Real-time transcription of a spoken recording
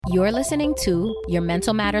You're listening to Your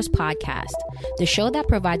Mental Matters podcast, the show that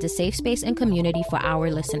provides a safe space and community for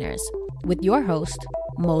our listeners, with your host,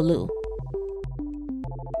 Mo Lu.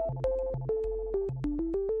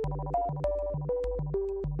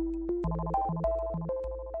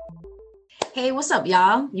 Hey, what's up,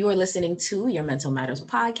 y'all? You are listening to Your Mental Matters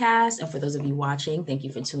podcast. And for those of you watching, thank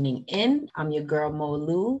you for tuning in. I'm your girl, Mo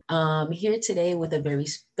Lu. Here today with a very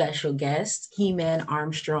special guest, Heman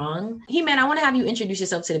Armstrong. Heman, I want to have you introduce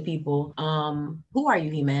yourself to the people. Who are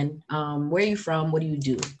you, Heman? Where are you from? What do you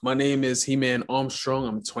do? My name is Heman Armstrong.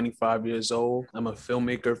 I'm 25 years old. I'm a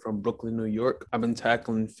filmmaker from Brooklyn, New York. I've been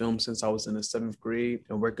tackling film since I was in the 7th grade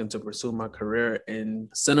and working to pursue my career in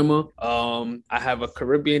cinema. I have a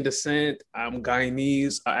Caribbean descent. I'm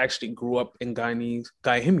Guyanese. I actually grew up in Guyanese.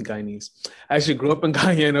 I actually grew up in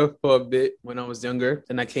Guyana for a bit when I was younger.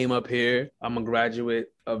 Then I came up here. I'm a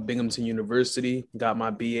graduate of Binghamton University, got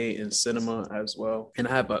my BA in cinema as well. And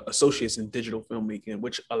I have an associate's in digital filmmaking,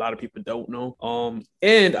 which a lot of people don't know.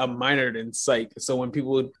 And I'm minored in psych. So when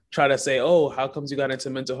people would try to say, oh, how comes you got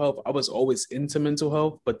into mental health? I was always into mental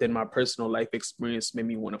health, but then my personal life experience made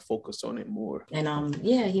me want to focus on it more. And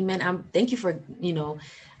thank you for,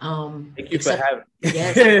 thank you for having me.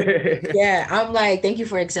 Yes. Yeah, I'm like, thank you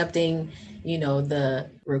for accepting,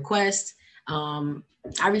 the request.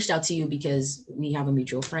 I reached out to you because we have a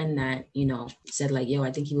mutual friend that, said like, yo,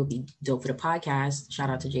 I think he would be dope for the podcast. Shout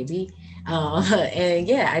out to JB. And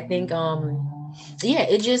yeah, I think,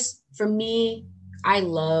 it just, for me, I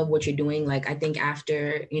love what you're doing. Like, I think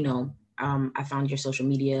after, I found your social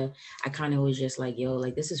media, I kind of was just like, yo,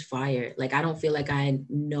 like, this is fire. Like, I don't feel like I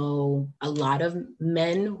know a lot of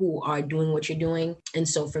men who are doing what you're doing. And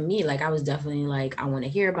so for me, like, I was definitely like, I want to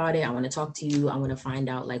hear about it. I want to talk to you. I want to find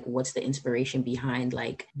out like, what's the inspiration behind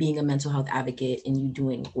like being a mental health advocate and you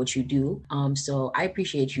doing what you do. So I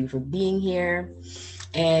appreciate you for being here.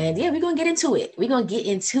 And yeah, we're going to get into it.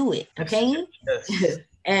 Okay. Yes.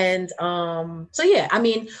 And so yeah, I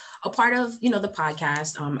mean, a part of the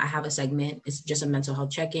podcast, I have a segment. It's just a mental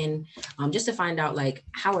health check-in, just to find out like,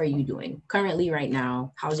 how are you doing currently right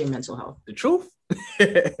now? How's your mental health? The truth.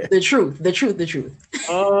 The truth.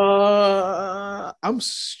 I'm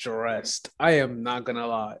stressed. I am not gonna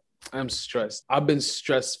lie. I'm stressed. I've been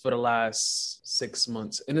stressed for the last 6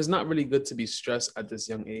 months, and it's not really good to be stressed at this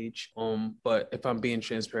young age. But if I'm being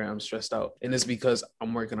transparent, I'm stressed out, and it's because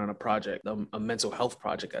I'm working on a project, a mental health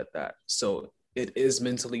project at that. So it is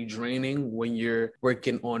mentally draining when you're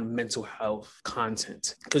working on mental health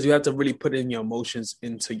content because you have to really put in your emotions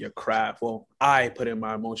into your craft. Well, I put in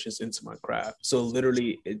my emotions into my craft. So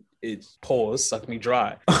literally it sucked me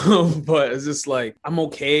dry. But it's just like, I'm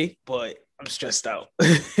okay, but I'm stressed out.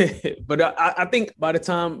 But I think by the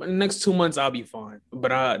time the next 2 months, I'll be fine.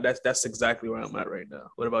 But that's exactly where I'm at right now.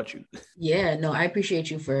 What about you? Yeah, no, I appreciate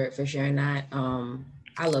you for sharing that.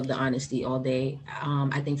 I love the honesty all day.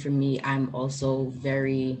 I think for me, I'm also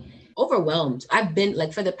very overwhelmed. I've been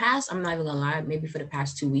like for the past, I'm not even gonna lie, maybe for the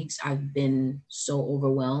past 2 weeks, I've been so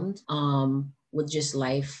overwhelmed with just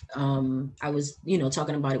life. I was,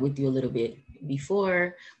 talking about it with you a little bit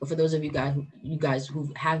before, but for those of you guys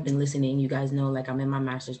who have been listening, you guys know like I'm in my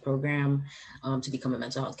master's program to become a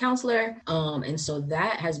mental health counselor, and so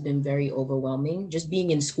that has been very overwhelming, just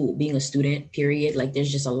being in school, being a student, period. Like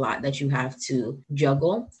there's just a lot that you have to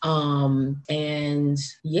juggle, and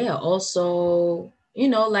yeah, also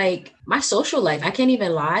like my social life, I can't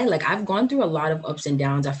even lie, like I've gone through a lot of ups and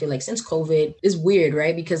downs. I feel like since COVID is weird,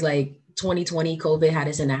 right? Because like 2020 COVID had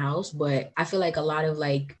us in the house, but I feel like a lot of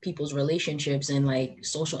like people's relationships and like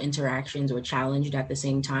social interactions were challenged at the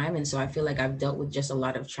same time. And so I feel like I've dealt with just a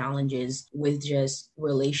lot of challenges with just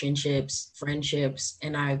relationships, friendships.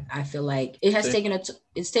 And I feel like it has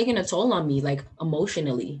it's taken a toll on me, like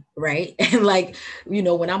emotionally, right? And like,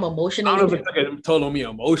 when I'm emotionally, I don't know if it took a toll on me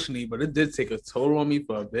emotionally, but it did take a toll on me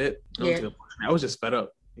for a bit. I was just fed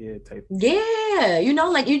up. Yeah,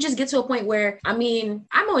 like you just get to a point where, I mean,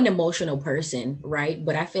 I'm an emotional person, right?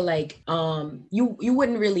 But I feel like you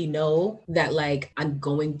wouldn't really know that like I'm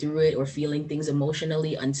going through it or feeling things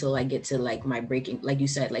emotionally until I get to like my breaking, like you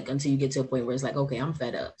said, like until you get to a point where it's like, okay, I'm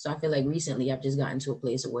fed up. So I feel like recently I've just gotten to a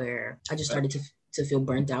place where I just started to feel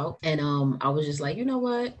burnt out, and I was just like, you know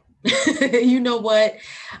what?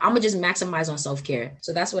 I'm gonna just maximize on self-care.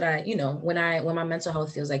 So that's what I, when my mental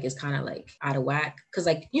health feels like it's kind of like out of whack, because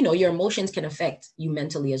like, your emotions can affect you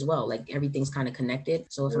mentally as well. Like everything's kind of connected.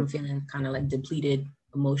 So if I'm feeling kind of like depleted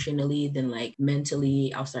emotionally, then like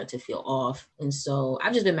mentally I'll start to feel off. And so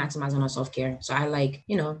I've just been maximizing on self-care. So I like,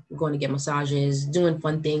 going to get massages, doing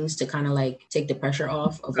fun things to kind of like take the pressure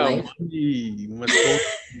off of life. You must go.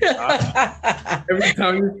 Every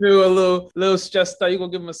time you feel a little stressed out, you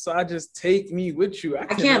gonna get massages. Take me with you. I I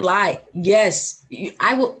can't cannot. lie. Yes,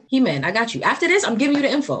 I will. He-Man, I got you. After this, I'm giving you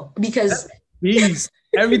the info because Please.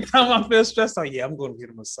 Every time I feel stressed out, yeah, I'm going to get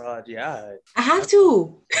a massage. Yeah. I have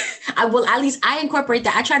to. I will, at least I incorporate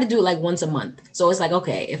that. I try to do it like once a month. So it's like,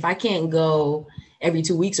 okay, if I can't go every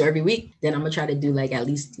 2 weeks or every week, then I'm gonna try to do like at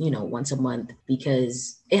least, once a month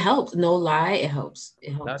because it helps. No lie, it helps.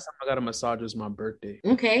 It helps. Last time I got a massage was my birthday.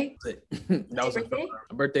 Okay. That was in birthday? February.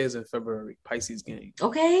 My birthday is in February. Pisces gang.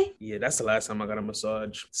 Okay. Yeah, that's the last time I got a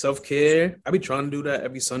massage. Self-care. I be trying to do that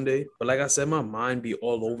every Sunday. But like I said, my mind be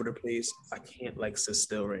all over the place. I can't like sit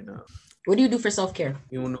still right now. What do you do for self-care?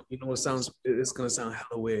 You know, it's gonna sound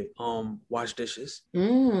hella weird. Wash dishes.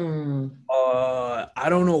 Mm. I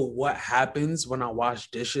don't know what happens when I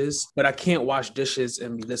wash dishes, but I can't wash dishes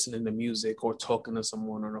and be listening to music or talking to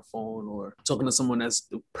someone on the phone or talking to someone that's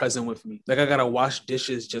present with me. Like I gotta wash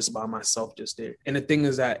dishes just by myself, just there. And the thing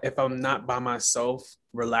is that if I'm not by myself,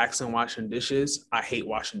 relaxing washing dishes, I hate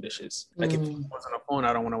washing dishes. Like if someone's on the phone,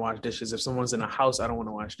 I don't want to wash dishes. If someone's in a house, I don't want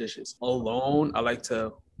to wash dishes. Alone, I like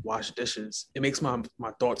to wash dishes. It makes my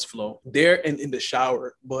thoughts flow there and in the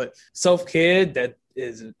shower. But self-care,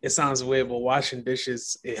 it sounds weird, but washing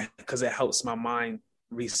dishes, because it helps my mind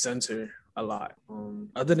recenter a lot.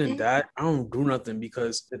 Other than that, I don't do nothing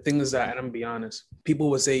because the thing is that, and I'm gonna be honest, people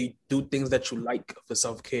would say do things that you like for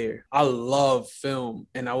self-care. I love film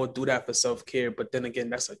and I would do that for self-care, but then again,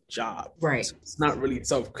 that's a job. Right. So it's not really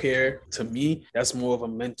self-care to me. That's more of a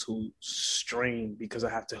mental strain because I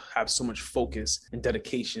have to have so much focus and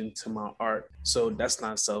dedication to my art. So that's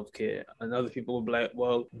not self-care. And other people will be like,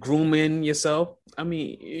 well, grooming yourself. I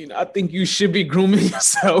mean, I think you should be grooming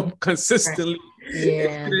yourself consistently. Right.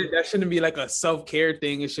 Yeah, That shouldn't be like a self-care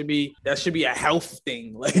thing. That should be a health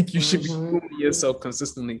thing. Like you should be grooming yourself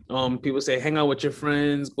consistently. People say hang out with your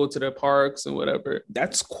friends, go to the parks and whatever.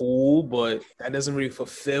 That's cool, but that doesn't really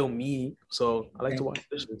fulfill me. So I like to wash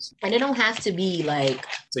dishes. And it don't have to be like.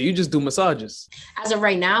 So you just do massages. As of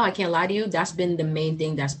right now, I can't lie to you. That's been the main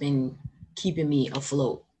thing that's been keeping me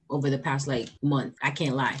afloat over the past like month. I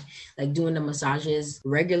can't lie. Like doing the massages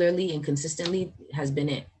regularly and consistently has been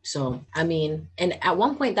it. So, I mean, and at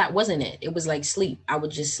one point that wasn't it. It was like sleep. I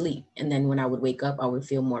would just sleep. And then when I would wake up, I would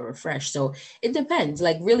feel more refreshed. So it depends.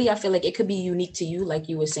 Like really, I feel like it could be unique to you. Like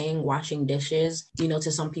you were saying, washing dishes,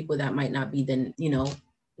 to some people that might not be then,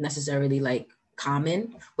 necessarily like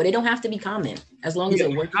common, but it don't have to be common as long as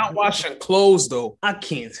it works. Not washing clothes though. I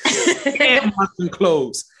can't stand washing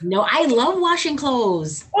clothes. No, I love washing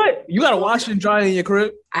clothes. What? You got a wash and dry in your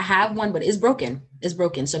crib? I have one, but it's broken. It's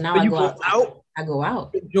broken. So now but I you go out. I go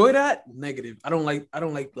out. Enjoy that? Negative. I don't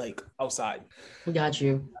like outside. Got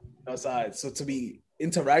you. Outside. So to be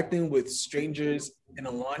interacting with strangers in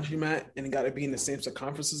a laundromat and it got to be in the same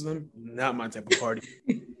circumference as them, not my type of party.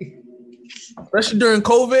 Especially during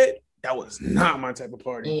COVID. That was not my type of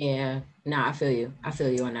party. Yeah. Nah, I feel you. I feel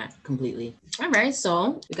you on that completely. All right.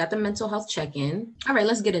 So we got the mental health check-in. All right,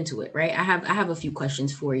 let's get into it, right? I have a few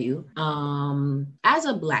questions for you. As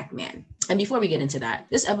a Black man, and before we get into that,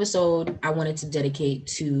 this episode I wanted to dedicate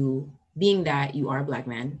to being that you are a Black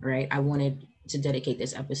man, right? I wanted to dedicate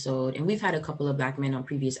this episode, and we've had a couple of Black men on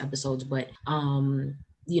previous episodes, but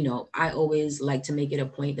I always like to make it a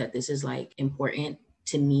point that this is like important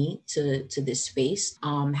to me, to this space.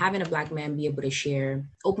 Having a Black man be able to share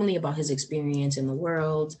openly about his experience in the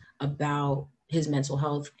world, about his mental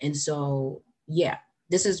health. And so, yeah,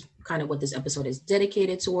 this is kind of what this episode is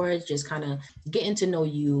dedicated towards, just kind of getting to know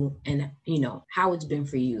you and, how it's been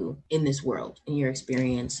for you in this world, in your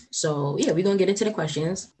experience. So yeah, we're going to get into the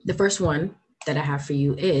questions. The first one that I have for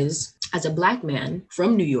you is, as a Black man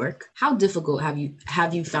from New York, how difficult have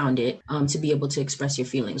you found it to be able to express your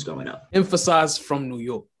feelings growing up? Emphasize from New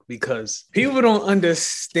York because people don't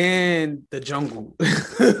understand the jungle.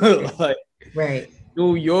 Right.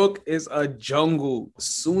 New York is a jungle. As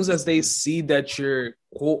soon as they see that you're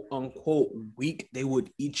quote unquote weak, they would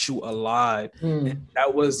eat you alive. And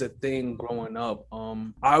that was the thing growing up.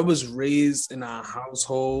 I was raised in a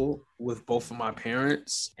household with both of my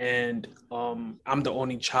parents, and I'm the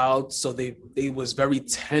only child, so they was very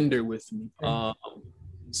tender with me.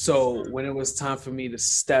 So when it was time for me to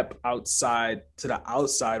step outside to the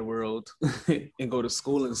outside world and go to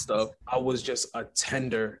school and stuff, I was just a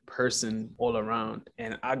tender person all around.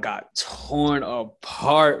 And I got torn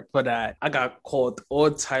apart for that. I got called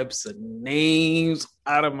all types of names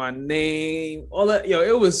out of my name. All that, yo,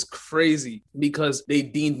 it was crazy because they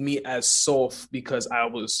deemed me as soft because I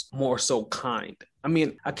was more so kind. I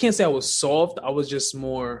mean, I can't say I was soft. I was just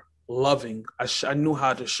more loving. I knew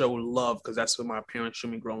how to show love because that's what my parents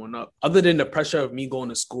showed me growing up. Other than the pressure of me going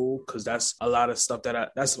to school, because that's a lot of stuff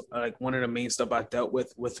that's like one of the main stuff I dealt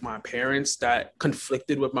with my parents that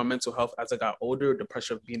conflicted with my mental health as I got older, the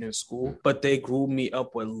pressure of being in school. But they grew me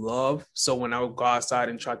up with love. So when I would go outside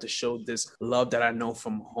and try to show this love that I know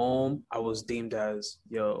from home, I was deemed as,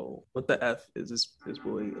 yo, what the F is this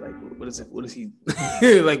boy? Like, what is it? What is he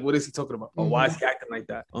like? What is he talking about? Or why is he acting like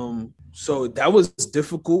that? So that was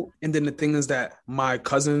difficult. And then the thing is that my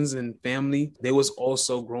cousins and family, they was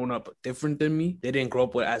also grown up different than me. They didn't grow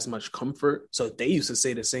up with as much comfort. So they used to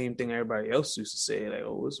say the same thing everybody else used to say, like,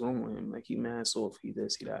 oh, what's wrong with him? Like, he mad soft, he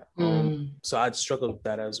this, he that. So I struggled with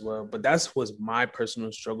that as well. But that was my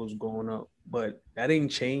personal struggles growing up. But that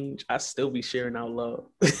ain't changed. I still be sharing out love.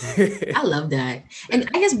 I love that. And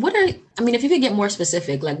I guess if you could get more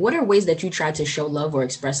specific, like what are ways that you tried to show love or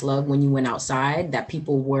express love when you went outside that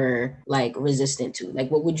people were like resistant to? Like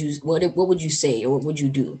what would you say or what would you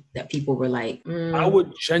do that people were like, I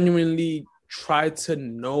would genuinely try to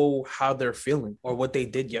know how they're feeling or what they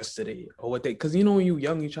did yesterday or because when you're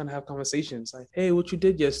young, you're trying to have conversations like, hey, what you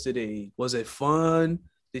did yesterday? Was it fun?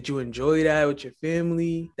 Did you enjoy that with your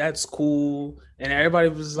family? That's cool. And everybody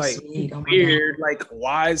was like, sweet. Oh my God. weird. Like,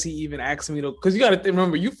 why is he even asking me to? Because you got to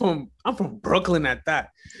remember, I'm from Brooklyn at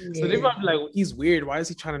that. So they probably like, he's weird. Why is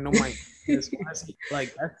he trying to know my business? Why is he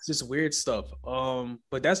like, that's just weird stuff.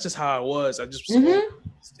 But that's just how I was. I just was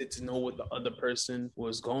interested to know what the other person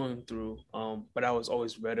was going through. But I was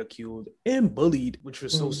always ridiculed and bullied, which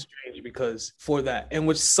was so strange because for that. And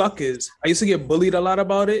which suck is I used to get bullied a lot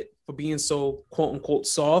about it for being so quote unquote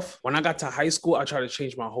soft. When I got to high school, I tried to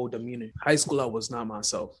change my whole demeanor. High school, I was not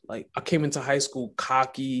myself. Like I came into high school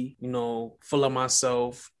cocky, full of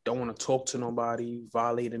myself, don't want to talk to nobody,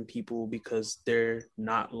 violating people because they're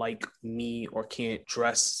not like me or can't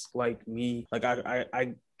dress like me. Like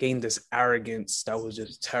I gained this arrogance that was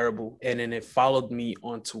just terrible. And then it followed me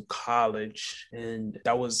onto college. And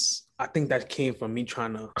I think that came from me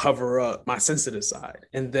trying to cover up my sensitive side.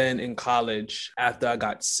 And then in college, after I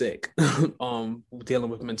got sick, dealing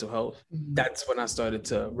with mental health, that's when I started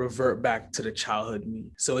to revert back to the childhood me.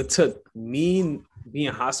 So it took me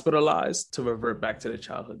being hospitalized to revert back to the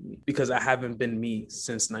childhood me because I haven't been me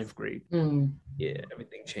since ninth grade. Yeah,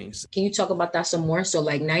 everything changed. Can you talk about that some more? So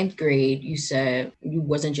like ninth grade, you said you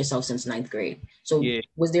wasn't yourself since ninth grade. So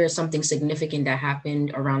was there something significant that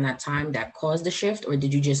happened around that time that caused the shift, or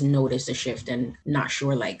did you just notice a shift and not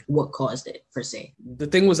sure like what caused it per se? The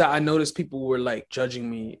thing was that I noticed people were like judging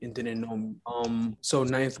me and didn't know me. So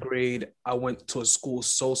ninth grade, I went to a school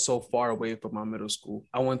so far away from my middle school.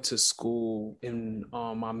 I went to school in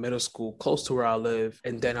my middle school close to where I live,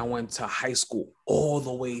 and then I went to high school all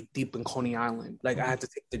the way deep in Coney Island. Like I had to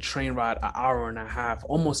take the train ride an hour and a half,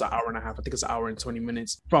 almost an hour and a half. I think it's an hour and 20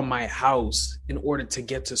 minutes from my house in order to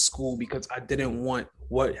get to school because I didn't want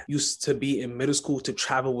what used to be in middle school to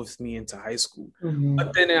travel with me into high school.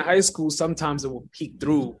 But then in high school, sometimes it would peek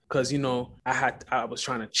through because, I was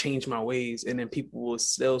trying to change my ways, and then people will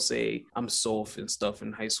still say I'm soft and stuff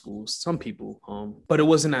in high school. Some people, but it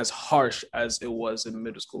wasn't as harsh as it was in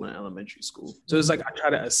middle school and elementary school. So it's like I try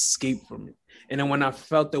to escape from it. And then when I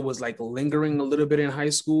felt it was like lingering a little bit in high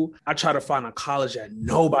school, I tried to find a college that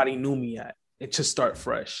nobody knew me at. It just start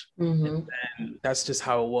fresh. And that's just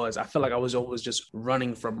how it was. I feel like I was always just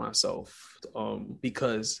running from myself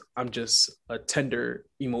because I'm just a tender,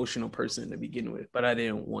 emotional person to begin with, but I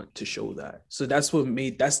didn't want to show that. So that's what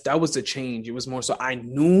that was the change. It was more so I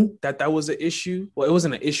knew that was an issue. Well, it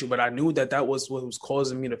wasn't an issue, but I knew that was what was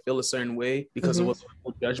causing me to feel a certain way because it was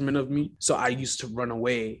a judgment of me. So I used to run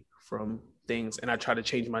away from things, and I try to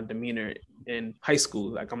change my demeanor in high school.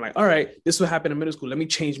 Like I'm like, all right, this will happen in middle school. Let me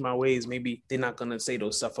change my ways. Maybe they're not gonna say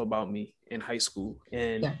those stuff about me in high school.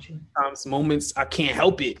 And sometimes moments I can't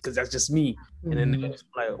help it because that's just me. And then it's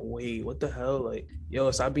like, wait, what the hell? Like, yo,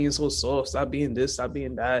 stop being so soft. Stop being this. Stop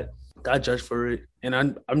being that. Got judged for it. And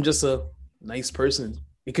I'm just a nice person.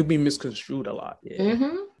 It could be misconstrued a lot.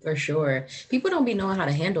 For sure. People don't be knowing how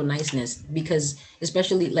to handle niceness because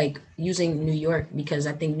especially like using New York, because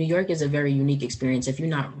I think New York is a very unique experience. If you're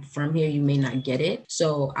not from here, you may not get it.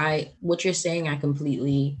 So what you're saying, I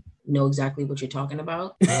completely know exactly what you're talking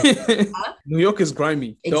about. New York is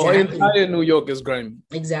grimy. The Exactly. entire New York is grimy.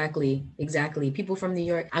 Exactly. People from New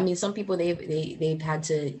York. I mean, some people they've had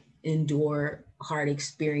to endure hard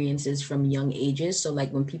experiences from young ages. So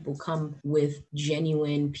like when people come with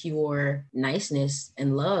genuine, pure niceness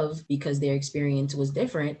and love because their experience was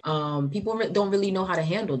different, people don't really know how to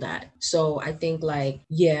handle that. So I think like,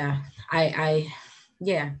 yeah, I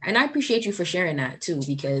yeah, and I appreciate you for sharing that too,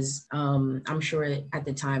 because I'm sure at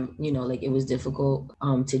the time, like it was difficult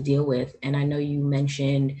to deal with. And I know you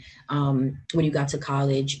mentioned when you got to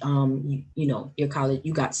college, your college,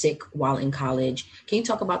 you got sick while in college. Can you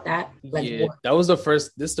talk about that? Like Yeah, what? that was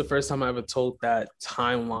this is the first time I ever told that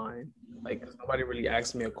timeline. Like, 'cause nobody really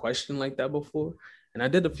asked me a question like that before. And I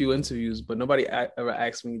did a few interviews, but nobody ever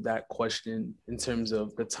asked me that question in terms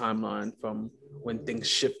of the timeline from when things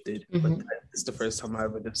shifted. But Mhm. it's the first time I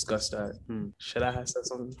ever discussed that. Should I have said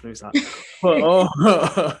something? Maybe it's not.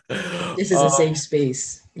 But, This is a safe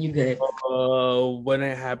space. You good? when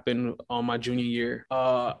it happened on my junior year,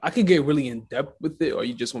 I could get really in depth with it, or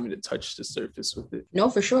you just want me to touch the surface with it? No,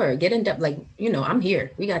 for sure. Get in depth. Like, I'm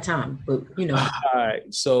here. We got time, but All right.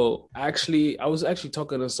 So actually, I was actually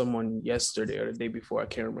talking to someone yesterday or the day before, I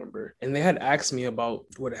can't remember. And they had asked me about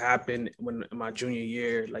what happened when in my junior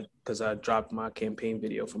year, like because I dropped my campaign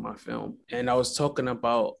video for my film. And I was talking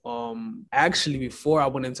about actually before I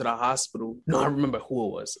went into the hospital. No, I remember who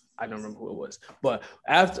it was. I don't remember who it was. But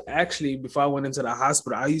before I went into the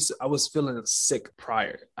hospital, I was feeling sick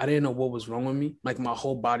prior. I didn't know what was wrong with me. Like my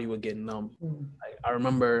whole body would get numb. Like, I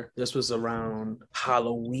remember this was around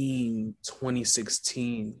Halloween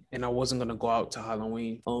 2016, and I wasn't gonna go out to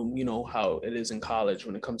Halloween. You know how it is in college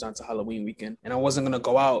when it comes down to Halloween weekend, and I wasn't gonna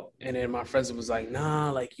go out. And then my friends was like,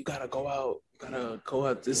 "Nah, like you gotta go out. Gotta go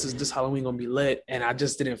out. This Halloween gonna be lit." And I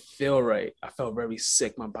just didn't feel right. I felt very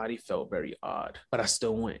sick. My body felt very odd, but I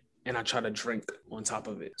still went. And I tried to drink on top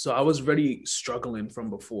of it. So I was really struggling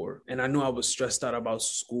from before. And I knew I was stressed out about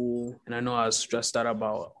school. And I know I was stressed out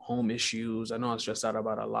about home issues. I know I was stressed out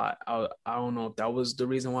about a lot. I don't know if that was the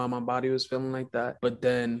reason why my body was feeling like that. But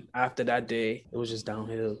then after that day, it was just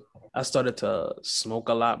downhill. I started to smoke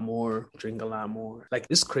a lot more, drink a lot more. Like,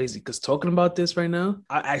 it's crazy because talking about this right now,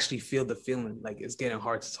 I actually feel the feeling. Like, it's getting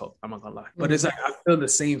hard to talk. I'm not gonna lie. But it's like I feel the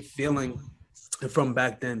same feeling from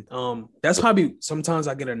back then. That's probably sometimes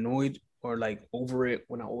I get annoyed or like over it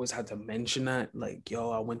when I always had to mention that, like, yo,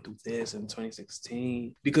 I went through this in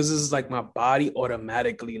 2016, because it's like my body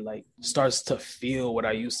automatically like starts to feel what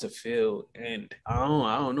I used to feel, and I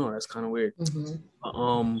don't know. That's kind of weird.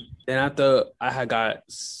 Then after I had got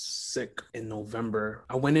sick in November,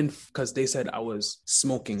 I went in because they said I was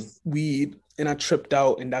smoking weed and I tripped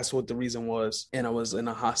out, and that's what the reason was. And I was in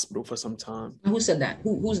a hospital for some time. Who said that?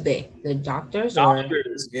 Who's they? The doctors or?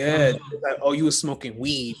 Doctors, yeah. Like, oh, you were smoking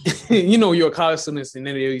weed. You know, you're a college student, and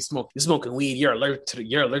then you're smoking weed. You're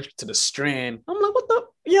allergic to the strand. I'm like, what the?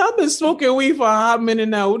 Yeah, I've been smoking weed for a hot minute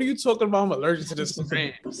now. What are you talking about? I'm allergic to the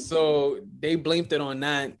strand. So they blamed it on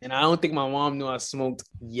that, and I don't think my mom knew I smoked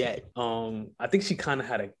yet. I think she kind of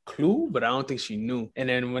had a clue, but I don't think she knew. And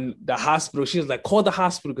then when the hospital, she was like, call the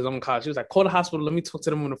hospital, because I'm in college. She was like, call the hospital. Let me talk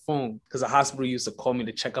to them on the phone, because the hospital used to call me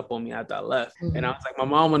to check up on me after I left. And I was like, my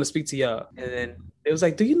mom want to speak to y'all. And then it was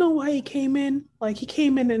like, do you know why he came in? Like, he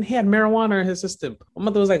came in and he had marijuana in his system. My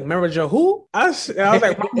mother was like, marijuana who? I was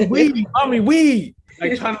like, mommy, weed.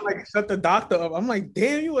 Like, trying to like shut the doctor up. I'm like,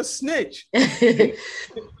 damn, you a snitch. And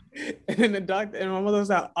then the doctor and my mother was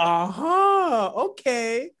like,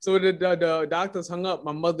 okay. So the doctors hung up.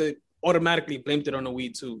 My mother automatically blamed it on the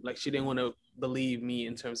weed too. Like, she didn't want to believe me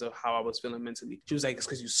in terms of how I was feeling mentally. She was like, it's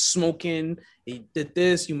because you smoking, you did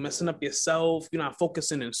this, you messing up yourself, you're not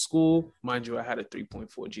focusing in school. Mind you, I had a 3.4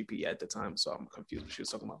 GPA at the time, so I'm confused what she was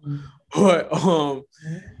talking about. But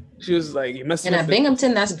she was like, you messing And up. at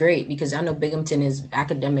Binghamton, that's great, because I know Binghamton is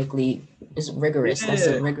academically is rigorous. Yeah. That's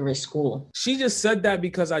a rigorous school. She just said that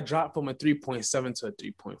because I dropped from a 3.7 to a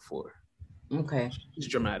 3.4. Okay. It's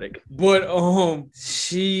dramatic. But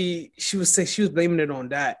she was blaming it on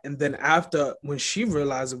that. And then after, when she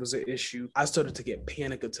realized it was an issue, I started to get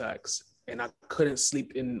panic attacks. And I couldn't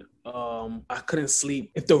sleep if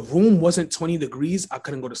the room wasn't 20 degrees. I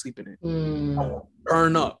couldn't go to sleep in it. I would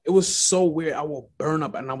burn up. It was so weird. I will burn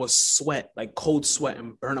up, and I would sweat, like cold sweat,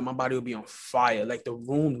 and burn up. My body would be on fire. Like, the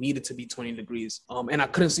room needed to be 20 degrees. And I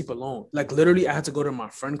couldn't sleep alone. Like, literally, I had to go to my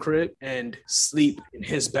friend crib and sleep in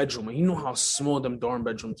his bedroom. And you know how small them dorm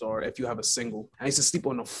bedrooms are if you have a single. I used to sleep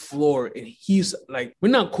on the floor, and he's like, we're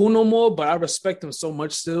not cool no more, but I respect him so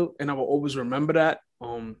much still, and I will always remember that.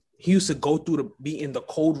 he used to go through be in the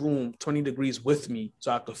cold room, 20 degrees with me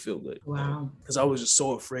so I could feel good. Wow. Because I was just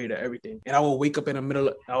so afraid of everything. And I would wake up in the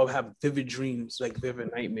middle, I would have vivid dreams, like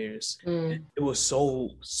vivid nightmares. It was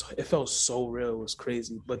it felt so real. It was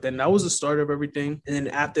crazy. But then that was the start of everything. And then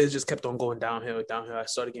after it just kept on going downhill. I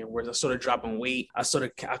started getting worse. I started dropping weight. I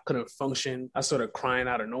couldn't function. I started crying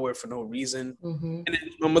out of nowhere for no reason. And then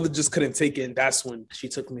my mother just couldn't take it. And that's when she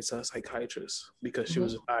took me to a psychiatrist because she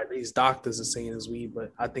was, all right, these doctors are saying it's weed,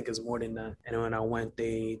 but I think it's more than that. And when I went,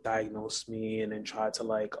 they diagnosed me and then tried to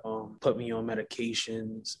like put me on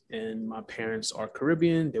medications. And my parents are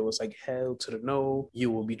Caribbean. They was like, hell to the no,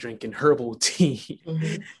 you will be drinking herbal tea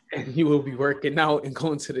and you will be working out and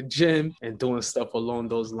going to the gym and doing stuff along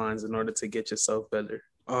those lines in order to get yourself better.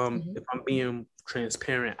 If I'm being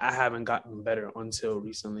transparent, I haven't gotten better until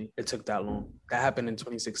recently. It took that long. That happened in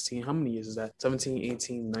 2016. How many years is that? 17,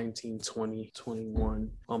 18, 19, 20, 21.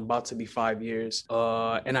 I'm about to be 5 years.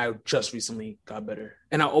 And I just recently got better.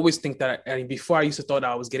 And I always think that, before I used to thought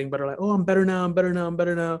that I was getting better, like, oh, I'm better now, I'm better now, I'm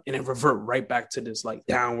better now. And then revert right back to this like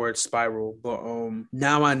downward spiral. But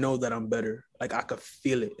now I know that I'm better. Like I could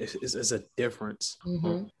feel it. It's a difference.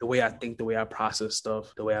 The way I think, the way I process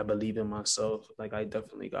stuff, the way I believe in myself. Like I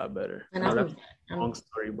definitely got better. And that's a long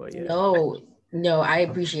story, but yeah. No, I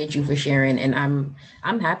appreciate you for sharing, and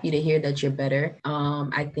I'm happy to hear that you're better.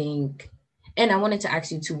 I think, and I wanted to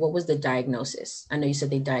ask you too, what was the diagnosis? I know you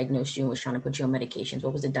said they diagnosed you and was trying to put you on medications.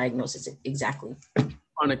 What was the diagnosis exactly?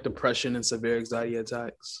 Chronic depression and severe anxiety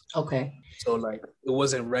attacks. Okay. So like it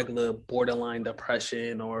wasn't regular borderline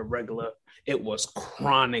depression or regular. It was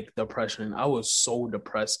chronic depression. I was so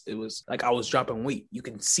depressed. It was like I was dropping weight. You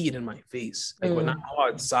can see it in my face. Like when I go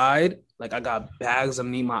outside, like I got bags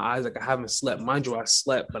underneath my eyes. Like I haven't slept. Mind you, I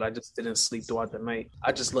slept, but I just didn't sleep throughout the night.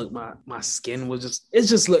 I just looked, my skin was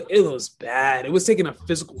it was bad. It was taking a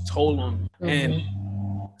physical toll on me. And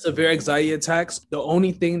severe anxiety attacks, the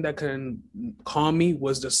only thing that can calm me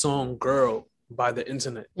was the song Girl by The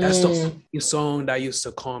Internet. That's the song that used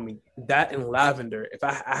to calm me. That and lavender. If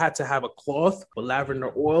I had to have a cloth with lavender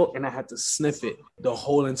oil and I had to sniff it the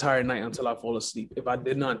whole entire night until I fall asleep. If I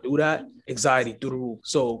did not do that, anxiety through the roof.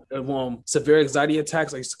 So severe anxiety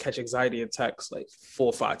attacks, I used to catch anxiety attacks like 4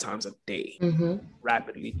 or 5 times a day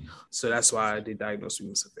rapidly. So that's why they diagnosed me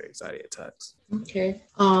with severe anxiety attacks. Okay.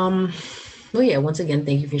 Well, yeah, once again,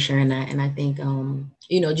 thank you for sharing that. And I think,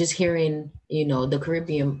 just hearing, the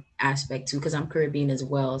Caribbean aspect too, because I'm Caribbean as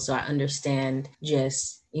well. So I understand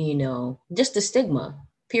just the stigma,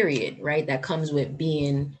 period, right? That comes with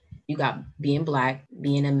being Black,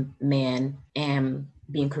 being a man, and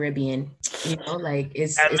being Caribbean, like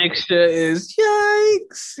that mixture is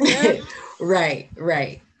yikes. Yeah. Right.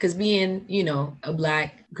 Because being, a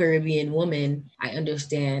Black Caribbean woman, I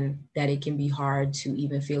understand that it can be hard to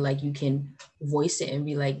even feel like you can voice it and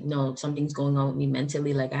be like, no, something's going on with me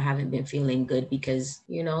mentally. Like I haven't been feeling good because,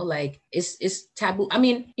 like it's taboo. I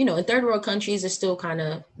mean, in third world countries, it's still kind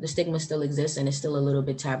of, the stigma still exists and it's still a little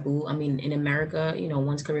bit taboo. I mean, in America,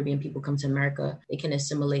 once Caribbean people come to America, they can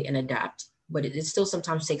assimilate and adapt. But it still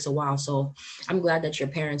sometimes takes a while. So I'm glad that your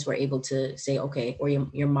parents were able to say, okay, or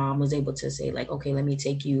your mom was able to say like, okay, let me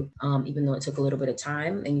take you, even though it took a little bit of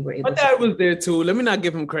time and you were able My dad was there too. Let me not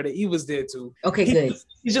give him credit. He was there too. Okay, good.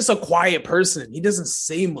 He's just a quiet person. He doesn't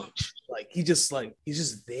say much. Like he's just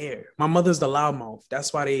there. My mother's the loudmouth.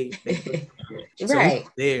 That's why they so right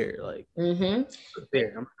there. Like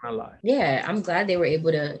there. I'm not gonna lie. Yeah, I'm glad they were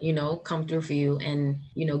able to, come through for you and,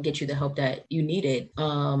 get you the help that you needed.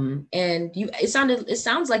 And it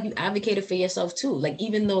sounds like you advocated for yourself too. Like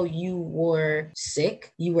even though you were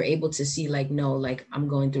sick, you were able to see like, no, like I'm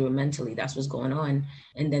going through it mentally. That's what's going on.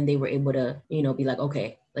 And then they were able to, be like,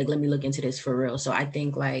 okay, like, let me look into this for real. So I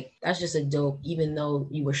think like, that's just a dope, even though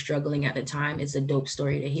you were struggling at the time, it's a dope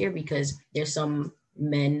story to hear because there's some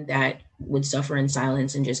men that would suffer in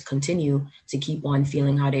silence and just continue to keep on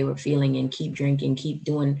feeling how they were feeling and keep drinking, keep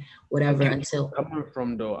doing whatever until. Coming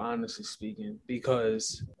from though, honestly speaking,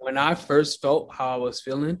 because when I first felt how I was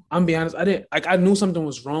feeling, I'm be honest, I knew something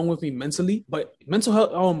was wrong with me mentally, but mental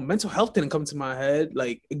health didn't come to my head.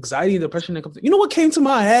 Like anxiety and depression didn't come to. You know what came to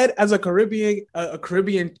my head as a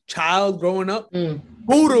Caribbean child growing up?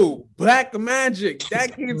 Voodoo, black magic,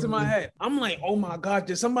 that came to my head. I'm like, oh my God,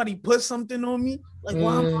 did somebody put something on me? Like,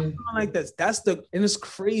 why am I feeling like this? And it's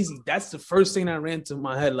crazy. That's the first thing that ran to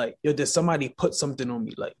my head. Like, yo, did somebody put something on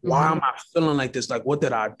me? Like, why am I feeling like this? Like, what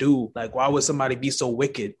did I do? Like, why would somebody be so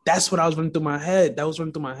wicked? That's what I was running through my head. That was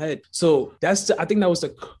running through my head. So I think that was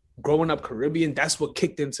the growing up Caribbean. That's what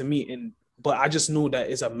kicked into me. And but I just knew that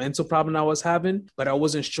it's a mental problem I was having, but I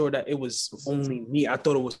wasn't sure that it was only me. I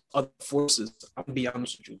thought it was other forces. I'm gonna be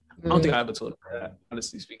honest with you. I don't think I ever told her that,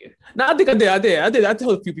 honestly speaking. No, I think I did. I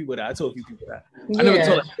told a few people that. I never Yeah.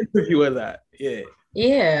 told an interviewer that. Yeah.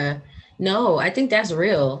 Yeah. No, I think that's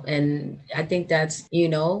real. And I think that's,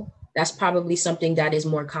 that's probably something that is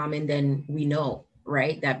more common than we know,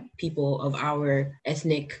 right? That people of our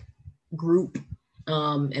ethnic group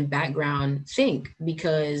and background think.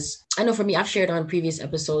 Because I know for me, I've shared on previous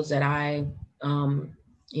episodes that I, um,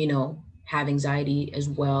 have anxiety as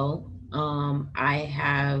well. I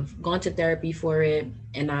have gone to therapy for it,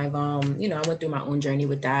 and I've I went through my own journey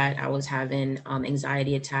with that. I was having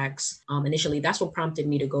anxiety attacks initially. That's what prompted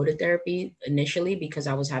me to go to therapy initially, because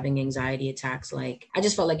I was having anxiety attacks. Like, I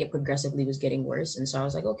just felt like it progressively was getting worse, and so I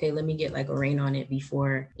was like, okay, let me get like a rein on it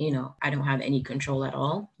before I don't have any control at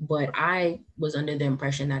all. But I was under the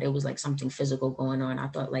impression that it was like something physical going on. I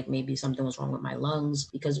thought like maybe something was wrong with my lungs,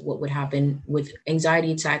 because what would happen with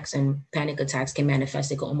anxiety attacks and panic attacks can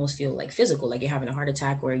manifest. It can almost feel like physical, like you're having a heart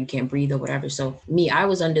attack or you can't breathe or whatever. So me, I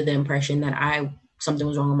was under the impression that something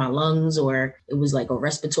was wrong with my lungs, or it was like a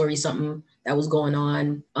respiratory something that was going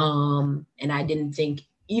on. And I didn't think,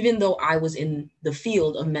 even though I was in the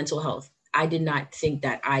field of mental health, I did not think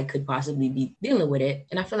that I could possibly be dealing with it.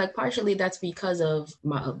 And I feel like partially that's because of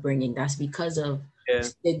my upbringing. That's because of Yeah.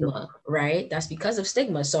 stigma, right? That's because of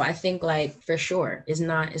stigma. So I think like for sure it's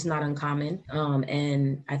not uncommon.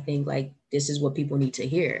 And I think like this is what people need to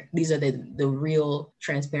hear. These are the real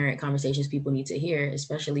transparent conversations people need to hear,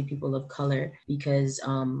 especially people of color, because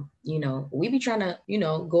we be trying to,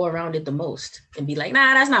 go around it the most and be like,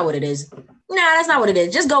 nah, that's not what it is. Nah, that's not what it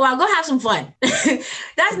is. Just go out, go have some fun.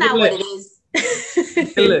 That's not what it is.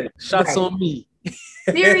 Shots Right. on me.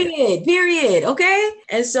 Period. Okay.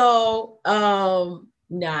 And so,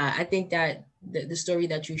 I think that the story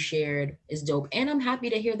that you shared is dope. And I'm happy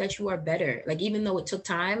to hear that you are better. Like, even though it took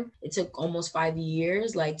time, it took almost 5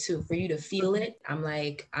 years, like for you to feel it.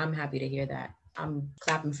 I'm happy to hear that. I'm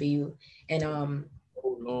clapping for you. And,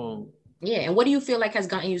 So long. yeah. And what do you feel like has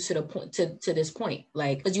gotten you to the point to this point?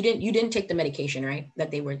 Like, because you didn't take the medication, right? That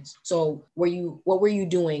they were. So what were you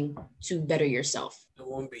doing to better yourself? I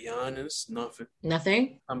won't be honest, nothing.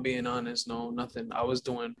 Nothing. I'm being honest, no, nothing. I was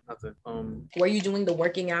doing nothing. Were you doing the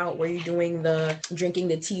working out? Were you doing the drinking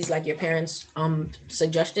the teas like your parents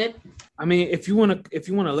suggested? I mean, if you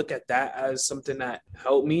wanna look at that as something that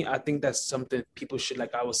helped me, I think that's something people should,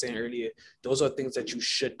 like I was saying earlier, those are things that you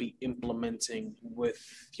should be implementing with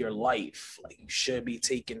your life. Like, you should be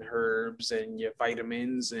taking herbs and your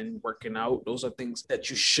vitamins and working out. Those are things that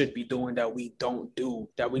you should be doing that we don't do,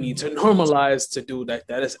 that we need to normalize to do.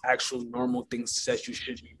 That is actual normal things that you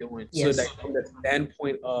should be doing. Yes. So that from the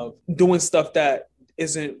standpoint of doing stuff that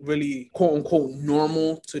isn't really quote unquote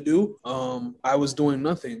normal to do, I was doing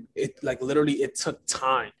nothing. It, like, literally, it took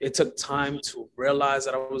time. It took time to realize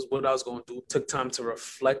that what I was going through. It took time to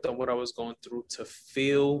reflect on what I was going through, to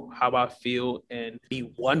feel how I feel and be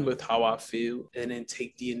one with how I feel, and then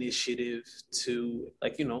take the initiative to,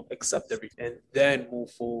 like, accept everything and then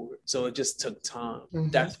move forward. So it just took time.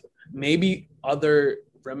 That's maybe other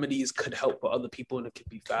remedies could help for other people and it could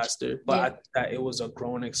be faster, but I think that it was a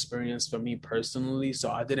growing experience for me personally,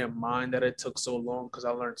 so I didn't mind that it took so long, because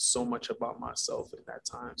I learned so much about myself in that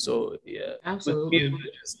time. So yeah, Absolutely. with me,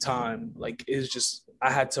 it's just time. Like, it's just,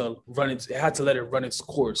 I had to let it run its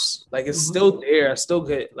course. Like, it's still there. I still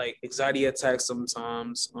get like anxiety attacks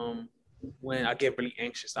sometimes. When I get really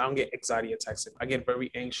anxious, I don't get anxiety attacks. I get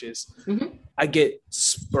very anxious. I get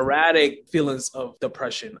sporadic feelings of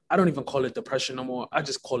depression. I don't even call it depression no more. I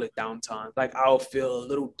just call it downtime. Like, I'll feel a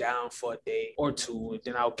little down for a day or two, and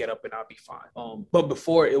then I'll get up and I'll be fine. But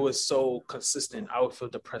before, it was so consistent. I would feel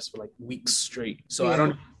depressed for like weeks straight. So I don't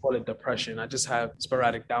even call it depression. I just have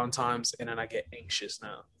sporadic downtimes, and then I get anxious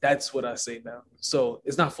now. That's what I say now. So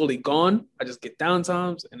it's not fully gone. I just get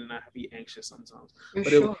downtimes, and then I be anxious sometimes.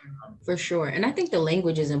 For sure. And I think the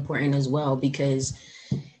language is important as well, because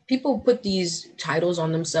people put these titles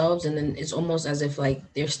on themselves and then it's almost as if like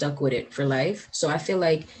they're stuck with it for life. So I feel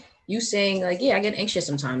like you saying like, yeah, I get anxious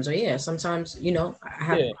sometimes, or yeah, sometimes, I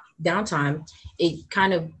have downtime, it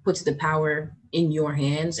kind of puts the power in your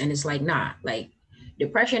hands, and it's like, nah, like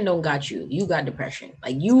depression don't got you. You got depression.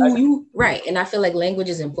 Like you right. And I feel like language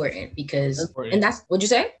is important because and that's what'd you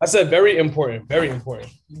say? I said very important, very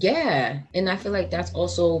important. Yeah. And I feel like that's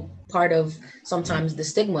also part of sometimes the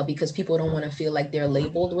stigma, because people don't want to feel like they're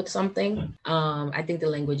labeled with something. I think the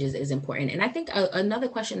language is important. And I think another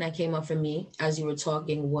question that came up for me as you were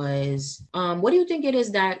talking was, what do you think it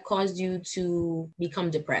is that caused you to become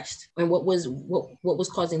depressed? And what was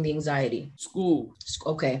causing the anxiety? School.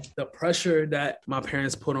 Okay. The pressure that my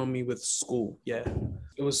parents put on me with school. Yeah,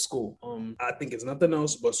 it was school. I think it's nothing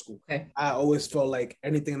else but school. Okay. I always felt like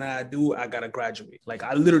anything that I do, I gotta graduate. Like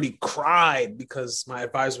I literally cried because my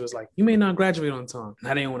advisor was like, "You may not graduate on time," and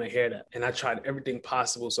I didn't want to hear that. And I tried everything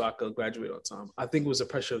possible so I could graduate on time. I think it was the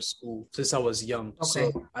pressure of school since I was young.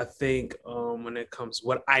 Okay. So I think when it comes,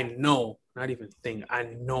 what I know, not even think, I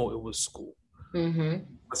know it was school. Mm-hmm.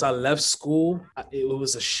 Once I left school, it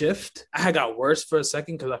was a shift. I had got worse for a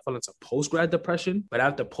second because I fell into post-grad depression. But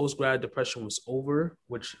after post-grad depression was over,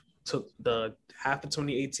 which took the half of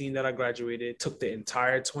 2018 that I graduated, took the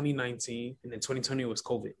entire 2019, and then 2020 was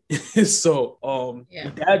COVID. So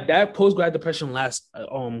that post-grad depression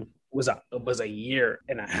was a year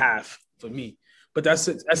and a half for me. But that's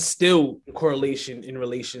still correlation in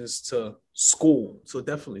relations to school. So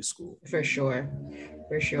definitely school. For sure.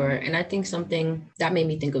 And I think something that made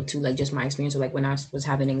me think of too, like just my experience with like when I was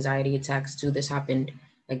having anxiety attacks too, this happened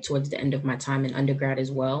like towards the end of my time in undergrad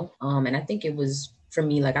as well. And I think it was, for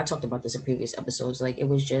me, like I talked about this in previous episodes, like it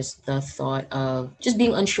was just the thought of just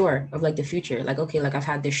being unsure of like the future. Like, okay, like I've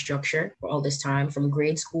had this structure for all this time from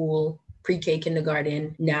grade school, pre-K,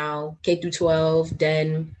 kindergarten, now K through 12,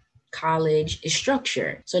 then college is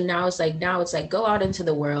structure. So now it's like go out into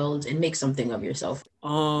the world and make something of yourself.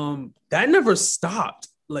 That never stopped.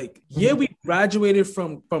 Like, yeah, we graduated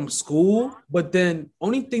from school, but then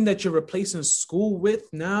only thing that you're replacing school with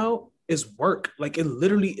now is work. Like it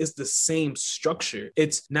literally is the same structure.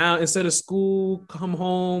 It's now instead of school, come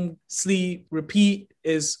home, sleep, repeat,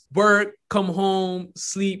 is work, come home,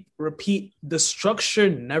 sleep, repeat. The structure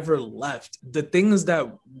never left. The things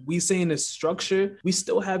that we say in the structure, we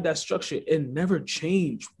still have that structure. It never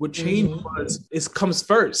changed. What changed was it comes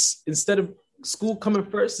first. Instead of school coming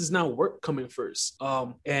first, is now work coming first.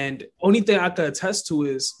 And only thing I could attest to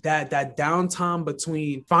is that downtime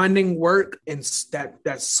between finding work and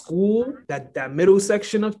that school, that middle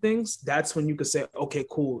section of things, that's when you could say, okay,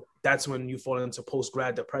 cool. That's when you fall into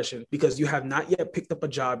post-grad depression because you have not yet picked up a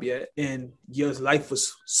job yet and your life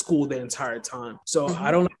was school the entire time. So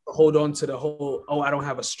I don't have to hold on to the whole, I don't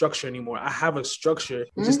have a structure anymore. I have a structure.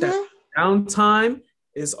 It's just that downtime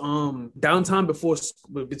is downtime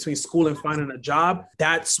between school and finding a job.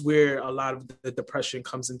 That's where a lot of the depression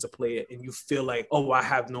comes into play, and you feel like, oh, I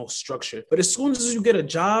have no structure. But as soon as you get a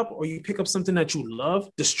job or you pick up something that you love,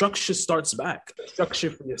 the structure starts back. The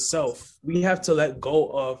structure for yourself. We have to let go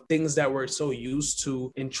of things that we're so used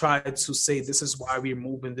to and try to say, this is why we're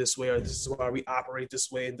moving this way, or this is why we operate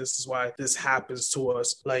this way, and this is why this happens to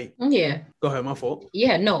us. Like, go ahead, my fault.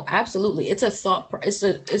 Yeah, no, absolutely. It's a thought. It's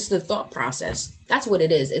the thought process. That's what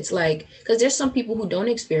it is. It's like, because there's some people who don't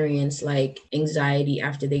experience like anxiety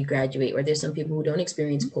after they graduate, or there's some people who don't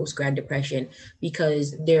experience post-grad depression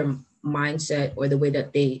because their mindset or the way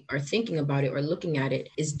that they are thinking about it or looking at it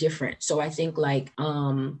is different. So I think like,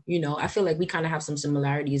 I feel like we kind of have some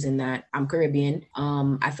similarities in that I'm Caribbean.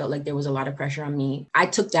 I felt like there was a lot of pressure on me. I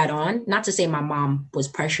took that on, not to say my mom was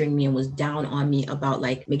pressuring me and was down on me about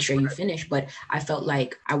like, make sure you finish, but I felt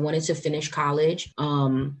like I wanted to finish college,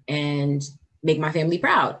 and make my family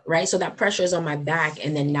proud, right? So that pressure is on my back.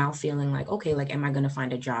 And then now feeling like, okay, like, am I going to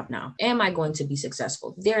find a job now? Am I going to be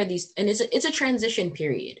successful? There are these, and it's a transition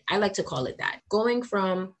period. I like to call it that. Going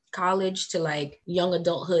from college to like young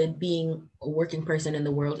adulthood, being a working person in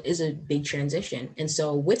the world is a big transition. And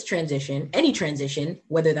so with transition, any transition,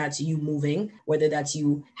 whether that's you moving, whether that's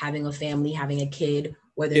you having a family, having a kid,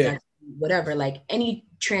 whether that's whatever, like any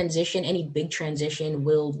transition, any big transition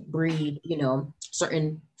will breed,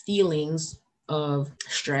 certain feelings of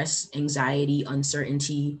stress, anxiety,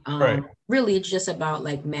 uncertainty. Really, it's just about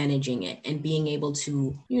like managing it and being able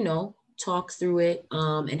to, talk through it,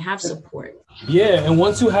 and have support. Yeah, and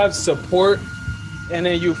once you have support, and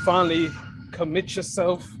then you finally commit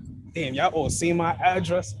yourself. Damn, y'all all see my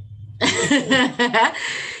address.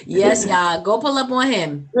 Yes, y'all. Go pull up on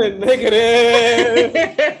him. Negative.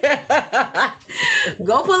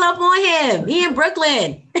 Go pull up on him. He in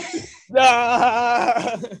Brooklyn.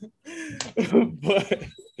 Nah. But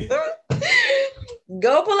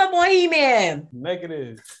go pull up on He-Man.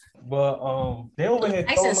 Negative. But they over here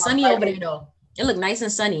nice and sunny over there though. It look nice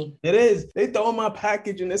and sunny. It is. They throw my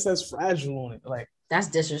package and it says fragile on it. Like, that's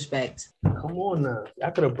disrespect. Come on now.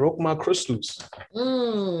 I could have broke my crystals.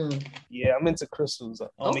 Yeah, I'm into crystals.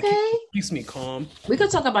 Okay. It keeps me calm. We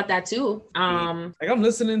could talk about that too. Like I'm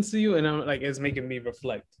listening to you and I'm like, it's making me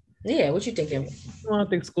reflect. Yeah, what you thinking? I don't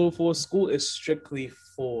think school for school is strictly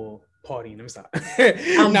for partying. Let me stop.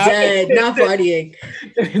 I'm no, dead. Not partying.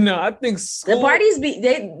 no, I think The school. parties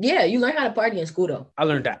yeah, you learn how to party in school though. I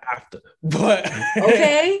learned that after, but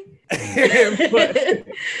Okay. but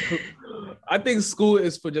I think school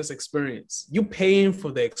is for just experience. You paying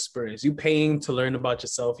for the experience. You paying to learn about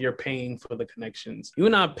yourself. You're paying for the connections. You're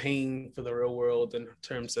not paying for the real world in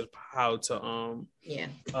terms of how to Yeah.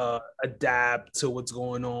 adapt to what's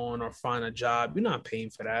going on or find a job. You're not paying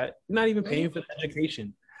for that. You're not even paying for the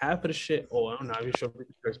education. Half of the shit, I don't know, I'm sure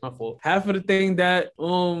it's my fault. Half of the thing that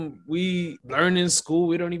we learn in school,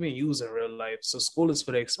 we don't even use in real life. So school is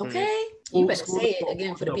for the experience. Okay. You School, better school say is it for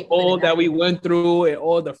again for the the people in the all back. that we went through and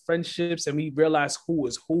all the friendships, and we realize who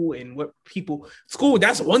is who and what people. School,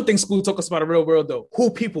 that's one thing school taught us about the real world, though. Who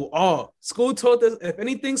people are. School taught us, if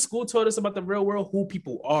anything, school taught us about the real world, who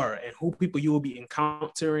people are and who people you will be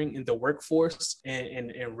encountering in the workforce and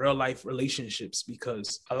in real life relationships.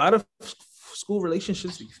 Because a lot of school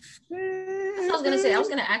relationships. That's what I was gonna say. I was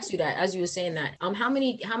gonna ask you that as you were saying that. How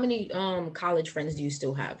many college friends do you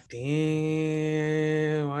still have?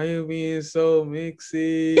 Damn, why you being so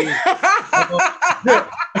mixy?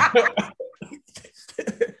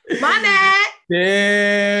 My bad.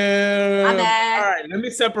 Damn. My All bad. right, let me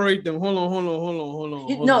separate them. Hold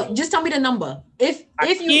No, on. just tell me the number. If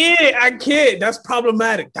you I can't. That's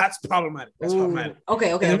problematic. That's problematic. That's problematic. Ooh,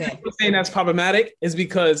 okay, And the okay. reason I'm saying that's problematic is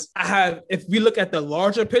because if we look at the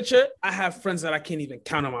larger picture, I have friends that I can't even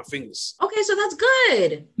count on my fingers. Okay, so that's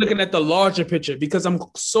good. Looking at the larger picture, because I'm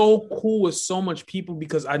so cool with so much people,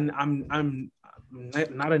 because I'm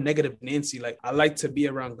not a negative Nancy. Like, I like to be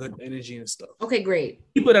around good energy and stuff. Okay, great.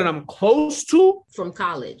 People that I'm close to From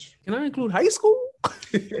college. Can I include high school?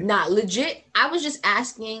 Not legit. I was just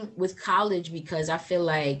asking with college because I feel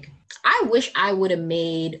like I wish I would have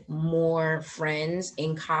made more friends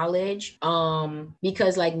in college.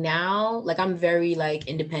 Because like now, like I'm very like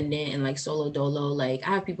independent and like solo dolo. Like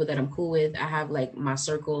I have people that I'm cool with. I have like my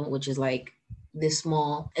circle, which is like this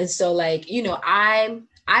small. And so like,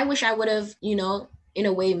 I wish I would have, in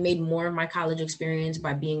a way made more of my college experience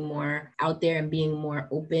by being more out there and being more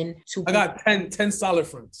open to I people. got 10 solid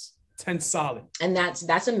friends. 10 solid. And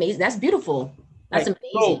that's amazing. That's beautiful. That's Like,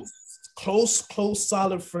 amazing. close,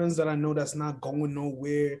 solid friends that I know that's not going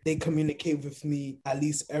nowhere. They communicate with me at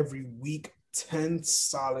least every week. 10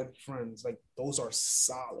 solid friends. Like, those are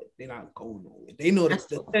solid. They're not going nowhere. They know that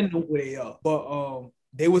they know where they are. But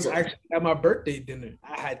they was actually at my birthday dinner.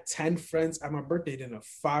 I had 10 friends at my birthday dinner.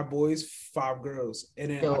 5 boys, 5 girls.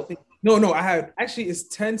 And then I think I had actually it's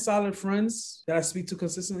 10 solid friends that I speak to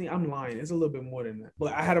consistently. I'm lying. It's a little bit more than that.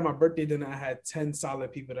 But I had at my birthday dinner, I had 10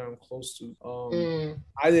 solid people that I'm close to.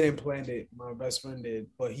 I didn't plan it. My best friend did,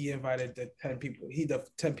 but he invited the 10 people. The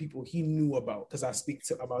 10 people he knew about, because I speak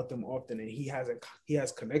about them often, and he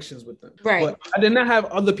has connections with them. Right. But I did not have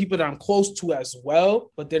other people that I'm close to as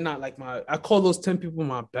well, but they're not like I call those 10 people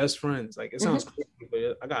my best friends. Like, it sounds crazy,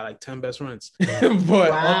 but I got like 10 best friends. But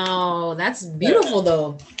wow, that's beautiful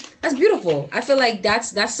though. That's beautiful. I feel like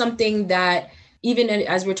that's something that even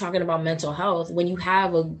as we're talking about mental health, when you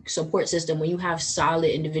have a support system, when you have solid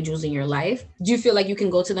individuals in your life, do you feel like you can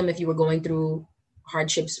go to them if you were going through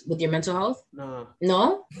hardships with your mental health? Nah.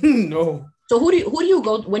 No? No. So who do you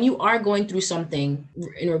go when you are going through something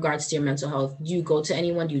in regards to your mental health? Do you go to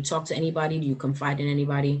anyone? Do you talk to anybody? Do you confide in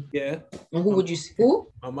anybody? Yeah. And who would you?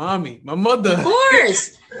 Who? My mommy, my mother. Of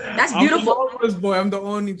course. That's beautiful. I'm the mama's boy. I'm the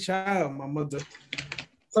only child. My mother.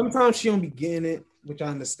 Sometimes she don't be getting it, which I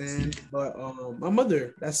understand. But my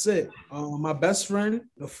mother, that's it. My best friend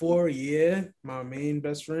before, my main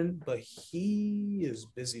best friend, but he is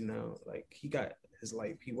busy now. Like, he got his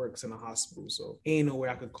life. He works in a hospital, so ain't no way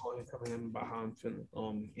I could call him, tell him about how I'm feeling.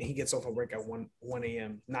 And he gets off of work at 1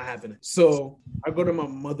 a.m. Not having it. So I go to my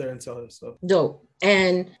mother and tell her stuff. Dope.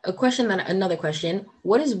 And another question.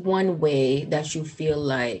 What is one way that you feel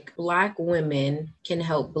like Black women can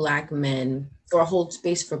help Black men or hold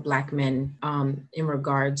space for Black men in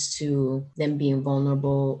regards to them being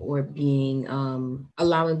vulnerable or being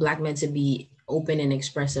allowing Black men to be open and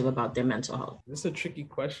expressive about their mental health? This is a tricky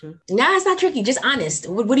question. Nah, it's not tricky. Just honest.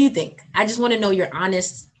 What do you think? I just want to know your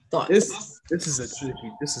honest thoughts. This is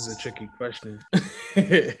a tricky question.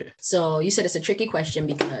 So you said it's a tricky question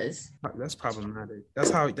because that's problematic. That's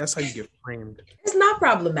how you get framed. It's not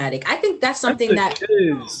problematic. I think that's something that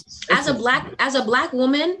as a black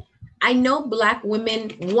woman, I know Black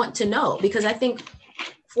women want to know, because I think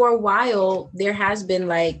for a while there has been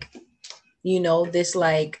like, this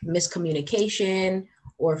like miscommunication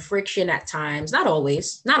or friction at times. Not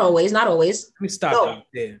always, not always, not always. Let me stop No, you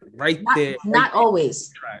there. Right not, there. Right not there.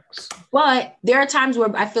 always. Tracks. But there are times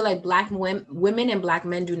where I feel like women and black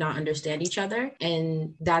men do not understand each other.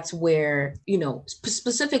 And that's where,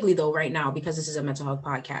 specifically though, right now, because this is a mental health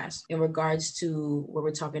podcast, in regards to what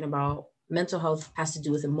we're talking about, mental health has to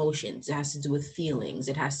do with emotions. It has to do with feelings.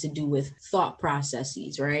 It has to do with thought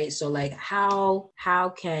processes, right? So like how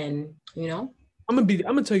can, I'm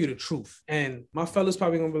gonna tell you the truth. And my fellas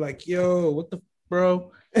probably gonna be like, yo, what the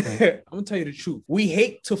bro? I'm gonna tell you the truth. We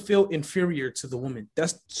hate to feel inferior to the woman.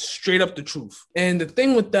 That's straight up the truth. And the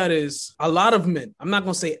thing with that is a lot of men, I'm not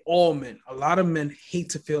gonna say all men, a lot of men hate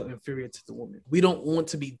to feel inferior to the woman. We don't want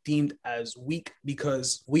to be deemed as weak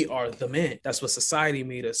because we are the man. That's what society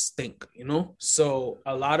made us think, So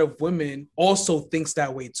a lot of women also thinks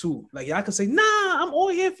that way too. Like y'all can say, nah, I'm all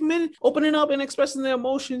here for men opening up and expressing their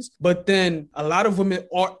emotions. But then a lot of women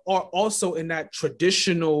are also in that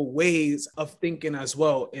traditional ways of thinking as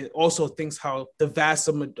well. It also thinks how the vast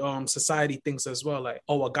society thinks as well, like,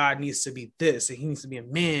 oh, a guy needs to be this, and he needs to be a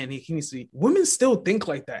man, he needs to be. Women still think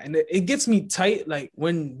like that, and it gets me tight. Like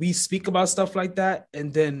when we speak about stuff like that,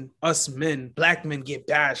 and then us men, black men, get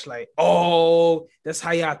bashed, like, oh, that's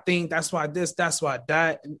how y'all think. That's why this. That's why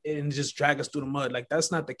that, and just drag us through the mud. Like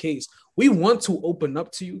that's not the case. We want to open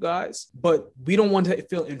up to you guys, but we don't want to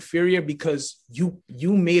feel inferior because you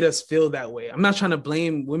made us feel that way. I'm not trying to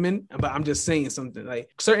blame women, but I'm just saying something like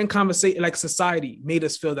certain conversation, like society made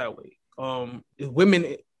us feel that way.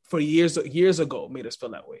 Women for years ago made us feel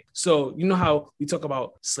that way. So you know how we talk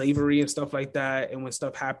about slavery and stuff like that, and when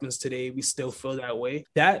stuff happens today, we still feel that way.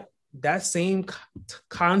 That same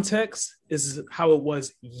context is how it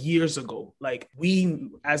was years ago. Like we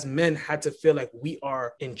as men had to feel like we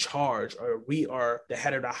are in charge, or we are the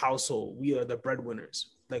head of the household. We are the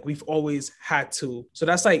breadwinners. Like we've always had to. So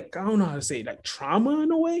that's like, I don't know how to say it, like trauma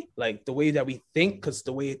in a way, like the way that we think, because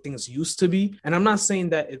the way things used to be. And I'm not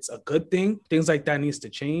saying that it's a good thing. Things like that needs to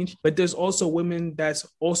change. But there's also women that's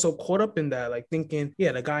also caught up in that, like thinking,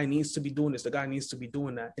 yeah, the guy needs to be doing this. The guy needs to be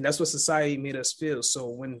doing that. And that's what society made us feel. So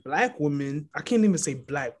when black women, I can't even say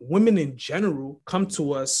black, women in general come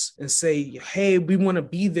to us and say, hey, we want to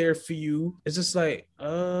be there for you. It's just like,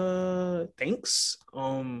 thanks.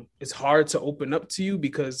 It's hard to open up to you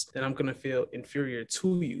because then I'm gonna feel inferior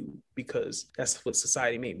to you because that's what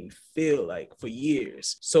society made me feel like for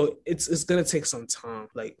years. So it's gonna take some time.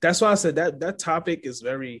 Like that's why I said that topic is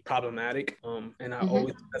very problematic. And I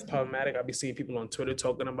always that's problematic. I'll be seeing people on Twitter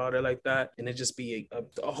talking about it like that, and it just be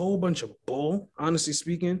a whole bunch of bull, honestly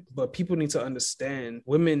speaking. But people need to understand.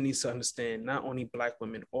 Women need to understand. Not only black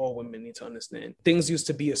women, all women need to understand. Things used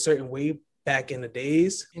to be a certain way back in the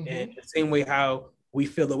days, and the same way how we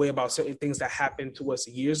feel the way about certain things that happened to us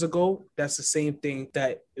years ago, that's the same thing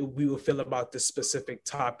that we will feel about this specific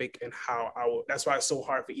topic. And that's why it's so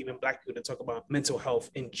hard for even black people to talk about mental health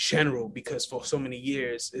in general, because for so many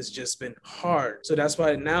years it's just been hard. So that's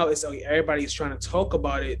why now it's like everybody's trying to talk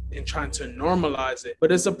about it and trying to normalize it,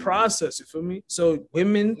 but it's a process, you feel me? So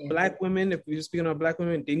women, black women, if we're speaking on black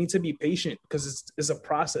women, they need to be patient because it's a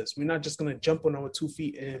process. We're not just going to jump on our 2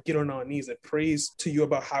 feet and get on our knees and praise to you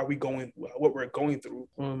about how what we're going through.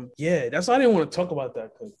 Yeah, that's why I didn't want to talk about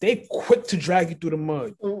that, because they quick to drag you through the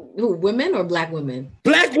mud. Who, women or black women?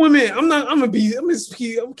 Black women. I'm gonna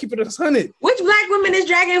keep it 100. Which black woman is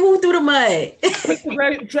dragging who through the mud?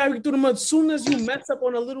 drag you through the mud. As soon as you mess up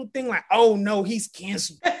on a little thing, like, oh no, he's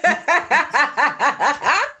canceled. Right?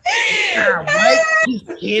 He's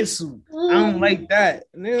canceled. I don't like that.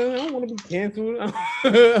 No, I don't want to be canceled.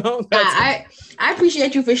 I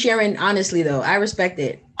appreciate you for sharing honestly, though. I respect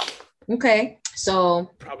it. Okay, so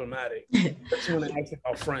problematic. First you want to ask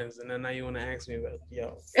about friends, and then now you want to ask me about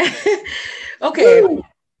yo. Okay.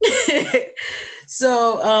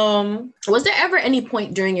 So, was there ever any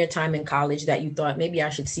point during your time in college that you thought maybe I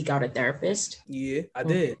should seek out a therapist? Yeah, I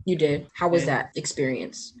did. You did. How was that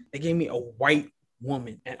experience? They gave me a white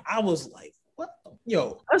woman, and I was like, what?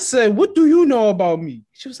 Yo, I said, what do you know about me?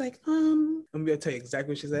 She was like, I'm gonna tell you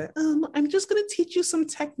exactly what she said. I'm just gonna teach you some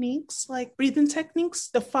techniques, like breathing techniques,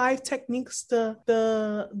 the 5 techniques, the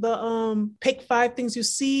pick 5 things you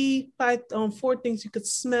see, 4 things you could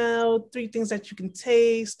smell, 3 things that you can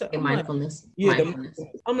taste. Mindfulness. Like, mindfulness.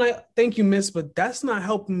 I'm like, thank you, miss, but that's not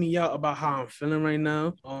helping me out about how I'm feeling right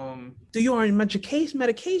now. Do you on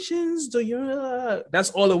medications? Do you?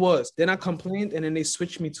 That's all it was. Then I complained, and then they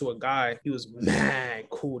switched me to a guy. He was mad mad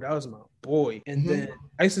cool. That was my boy. And then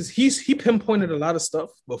Mm-hmm. he pinpointed a lot of stuff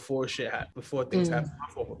before shit happened, before things Mm. happened.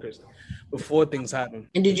 My fault for cursing. Before things happened.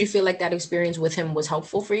 And did you feel like that experience with him was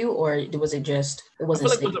helpful for you, or was it just it I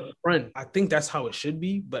wasn't feel like it was stable? a friend. I think that's how it should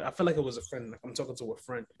be, but I feel like it was a friend. Like I'm talking to a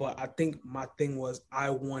friend. But I think my thing was I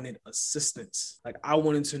wanted assistance. Like I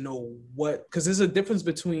wanted to know what, because there's a difference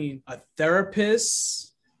between a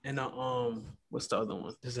therapist and a what's the other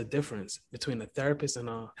one? There's a difference between a therapist and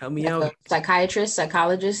a help me Like out. a psychiatrist,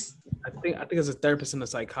 psychologist? I think it's a therapist and a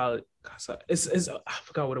psychologist. It's I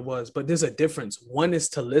forgot what it was, but there's a difference. One is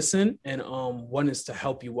to listen, and one is to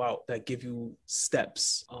help you out, that give you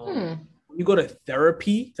steps. Hmm. When you go to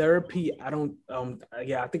therapy, I don't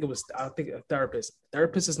yeah, I think a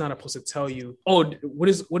therapist is not supposed to tell you, oh, what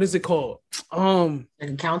is it called? Like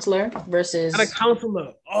a counselor Not a versus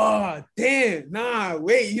counselor. Oh, damn. Nah,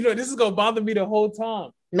 wait. This is gonna bother me the whole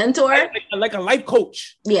time. mentor? Like a life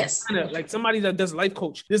coach. Yes. Kind of like somebody that does life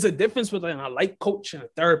coach. There's a difference with like a life coach and a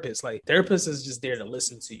therapist. Like therapist is just there to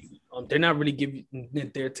listen to you. They're not really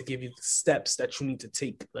there to give you the steps that you need to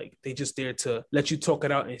take. Like they just there to let you talk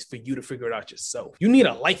it out and for you to figure it out yourself. You need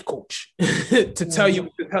a life coach to tell you,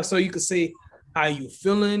 so you can say how you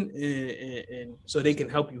feeling, and so they can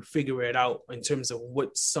help you figure it out in terms of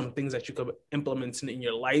what some things that you could implement in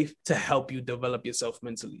your life to help you develop yourself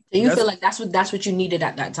mentally. So you feel like that's what you needed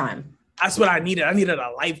at that time. That's what I needed. I needed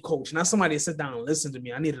a life coach, not somebody to sit down and listen to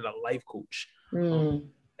me. I needed a life coach.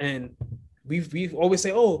 And we've always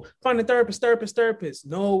say, oh, find a therapist.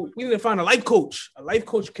 No, we need to find a life coach. A life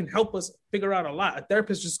coach can help us figure out a lot. A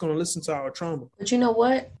therapist is just going to listen to our trauma. But you know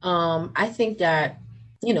what? I think that,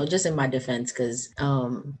 just in my defense, because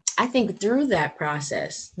I think through that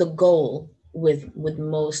process, the goal with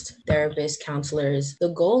most therapists, counselors, the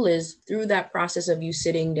goal is through that process of you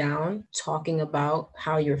sitting down, talking about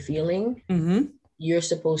how you're feeling. Mm-hmm. You're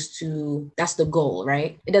supposed to, that's the goal,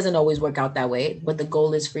 right? It doesn't always work out that way, but the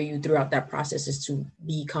goal is for you throughout that process is to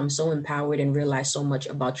become so empowered and realize so much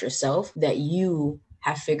about yourself that you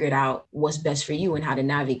have figured out what's best for you and how to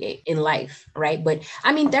navigate in life, right? But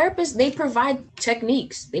I mean, therapists, they provide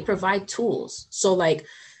techniques, they provide tools. So like,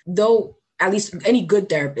 though at least any good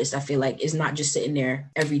therapist, I feel like, is not just sitting there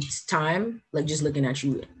every time, like just looking at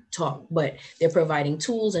you talk, but they're providing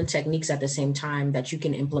tools and techniques at the same time that you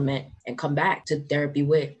can implement and come back to therapy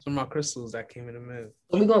with. Some of my crystals that came in the mail.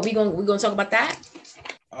 So we're gonna talk about that.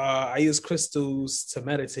 I use crystals to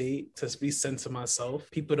meditate, to be sent to myself.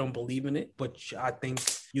 People don't believe in it, but I think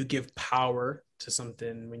you give power to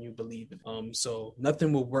something when you believe in it. So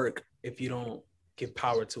nothing will work if you don't give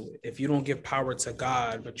power to it. If you don't give power to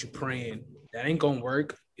God, but you praying, that ain't gonna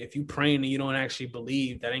work. If you praying and you don't actually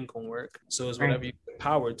believe, that ain't gonna work. So it's whatever you give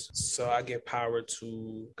power to. So I give power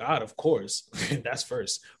to God, of course. That's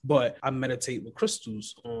first. But I meditate with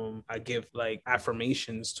crystals. I give like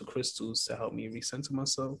affirmations to crystals to help me recenter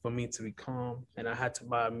myself, for me to be calm. And I had to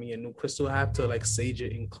buy me a new crystal. I have to like sage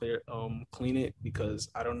it and clean it, because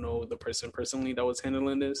I don't know the person personally that was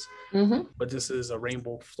handling this. Mm-hmm. But this is a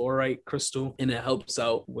rainbow fluorite crystal, and it helps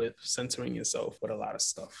out with centering yourself with a lot of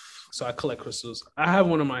stuff. So I collect crystals. I have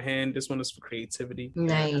one in my hand. This one is for creativity.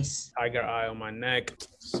 Nice. Tiger eye on my neck.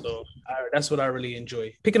 So that's what I really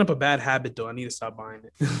enjoy. Picking up a bad habit though. I need to stop buying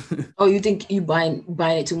it. Oh, you think you buying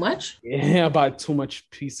it too much? Yeah, I buy too much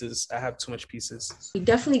pieces. I have too much pieces. You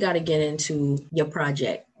definitely got to get into your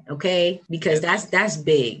project, okay? Because that's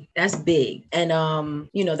big. That's big. And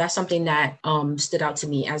that's something that stood out to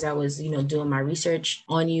me as I was, doing my research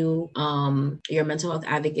on you. You're a mental health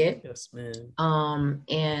advocate. Yes, man.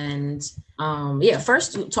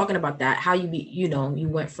 First talking about that, how you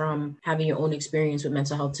went from having your own experience with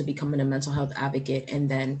mental health to becoming a mental health advocate, and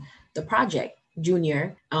then the project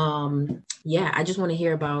Junior. I just want to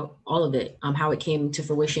hear about all of it, how it came to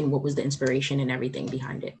fruition, what was the inspiration and everything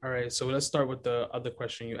behind it. All right, so let's start with the other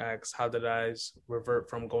question you asked. How did I revert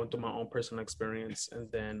from going through my own personal experience and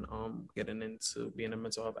then getting into being a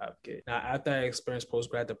mental health advocate? Now, after I experienced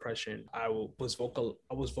post-grad depression, I was vocal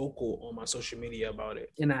on my social media about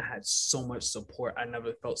it, and I had so much support. I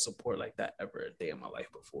never felt support like that ever a day in my life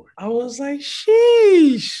before. I was like,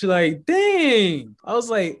 sheesh, like, dang. I was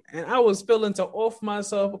like, and I was feeling to off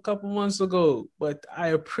myself a couple months ago, but I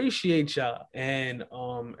appreciate y'all. And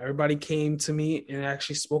everybody came to me and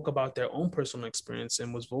actually spoke about their own personal experience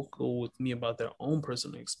and was vocal with me about their own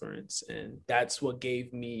personal experience. And that's what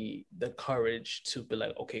gave me the courage to be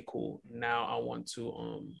like, okay, cool. Now I want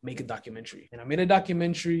to make a documentary. And I made a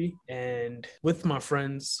documentary, and with my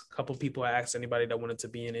friends, a couple of people, I asked anybody that wanted to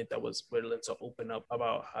be in it that was willing to open up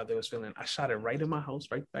about how they was feeling. I shot it right in my house,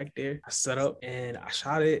 right back there. I set up and I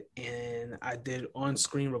shot it, and I did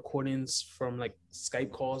on-screen recordings just from like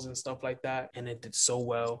Skype calls and stuff like that. And it did so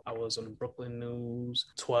well. I was on Brooklyn News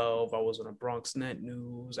 12. I was on a Bronx Net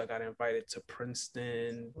News. I got invited to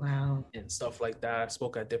Princeton. Wow. And stuff like that. I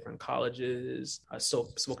spoke at different colleges. I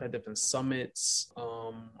spoke at different summits.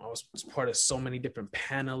 I was part of so many different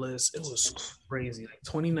panelists. It was crazy. Like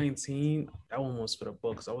 2019, that one was for the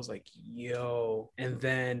books. I was like, yo. And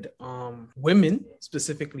then women,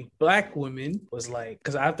 specifically Black women, was like,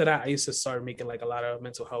 because after that, I used to start making like a lot of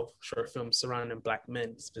mental health short films surrounding Black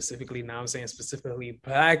men. Specifically, now I'm saying specifically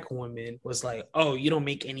Black women was like, oh, you don't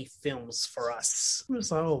make any films for us. I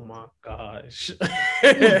was like, oh my gosh.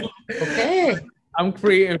 Okay. I'm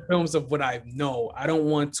creating films of what I know. I don't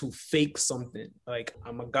want to fake something. Like,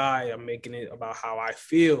 I'm a guy, I'm making it about how I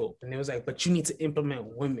feel. And it was like, but you need to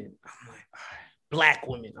implement women. I'm like, all right. Black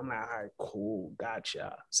women. I'm like, all right, cool,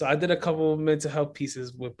 gotcha. So I did a couple of mental health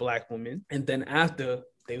pieces with Black women. And then after,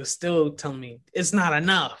 they were still telling me it's not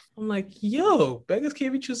enough. I'm like, yo, beggars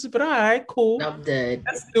can't be choosers, but all right, cool. I'm dead.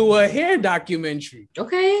 Let's do a hair documentary.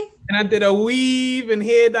 Okay. And I did a weave and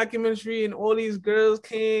hair documentary, and all these girls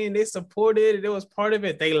came, they supported it, it was part of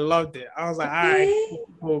it. They loved it. I was like, all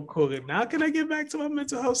right, cool. Now can I get back to my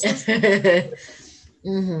mental health stuff?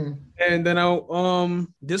 Mm-hmm. And then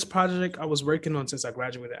this project I was working on since I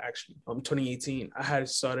graduated, actually, 2018. I had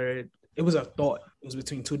started. It was a thought. It was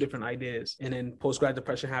between two different ideas. And then post-grad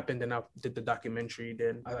depression happened. Then I did the documentary.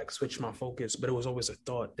 Then I like switched my focus, but it was always a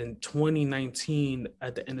thought. Then 2019,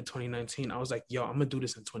 at the end of 2019, I was like, yo, I'm gonna do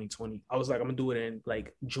this in 2020. I was like, I'm gonna do it in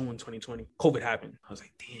like June 2020. COVID happened. I was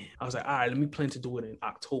like, damn. I was like, all right, let me plan to do it in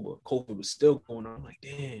October. COVID was still going on. I'm like,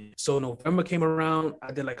 damn. So November came around.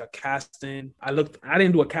 I did like a casting. I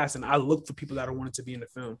didn't do a casting. I looked for people that I wanted to be in the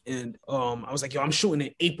film. And I was like, yo, I'm shooting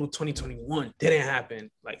in April 2021. Didn't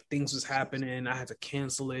happen. Like things was happening. I had to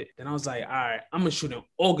cancel it. Then I was like, all right, I'm gonna shoot in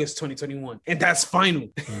August 2021, and that's final.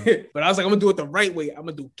 But I was like, I'm gonna do it the right way. I'm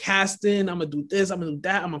gonna do casting. I'm gonna do this. I'm gonna do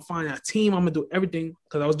that. I'm gonna find a team. I'm gonna do everything,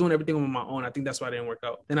 because I was doing everything on my own. I think that's why it didn't work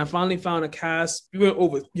out. Then I finally found a cast. We went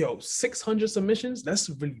over 600 submissions. That's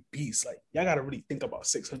really beast. Like y'all gotta really think about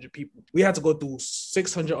 600 people. We had to go through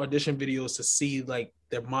 600 audition videos to see like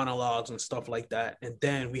their monologues and stuff like that, and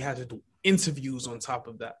then we had to do interviews on top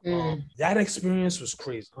of that. That experience was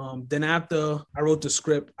crazy. Then after I wrote the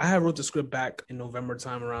script, I had wrote the script back in November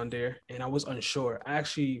time around there, and I was unsure. I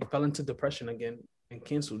actually fell into depression again and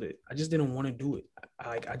canceled it. I just didn't want to do it.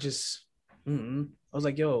 I was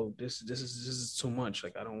like, yo, this is too much.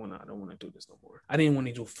 Like I don't want to do this no more. I didn't want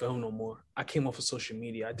to do film no more. I came off of social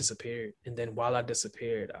media. I disappeared, and then while I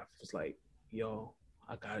disappeared, I was like, yo,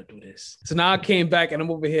 I gotta do this. So now I came back and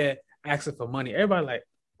I'm over here asking for money. Everybody like,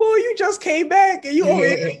 boy, you just came back and you over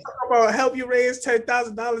here talking about help you raise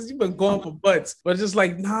 $10,000. You've been going for butts. But it's just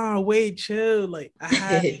like, nah, wait, chill. Like I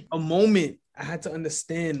had a moment. I had to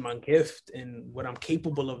understand my gift and what I'm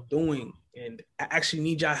capable of doing. And I actually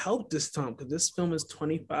need y'all help this time, because this film is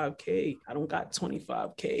 $25K. I don't got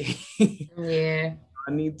 $25K. Yeah.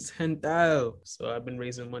 I need 10,000. So I've been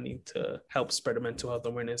raising money to help spread the mental health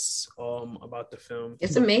awareness about the film.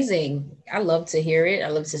 It's amazing. I love to hear it. I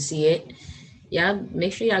love to see it. Yeah,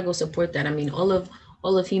 make sure y'all go support that. I mean, all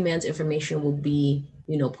of He-Man's information will be,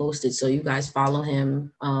 posted. So you guys follow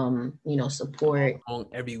him, support. On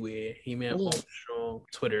everywhere. He-Man Armstrong,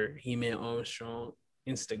 Twitter, He-Man Armstrong,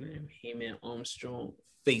 Instagram, He-Man Armstrong,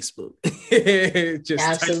 Facebook. Just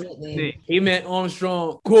absolutely. He-Man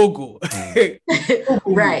Armstrong, Google.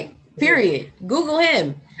 Right. Period. Google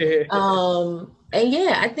him. And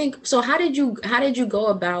yeah, I think so. How did you go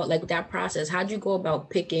about like that process? How did you go about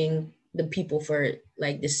picking the people for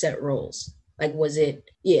like the set roles? Like,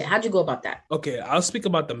 how'd you go about that? Okay, I'll speak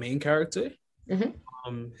about the main character.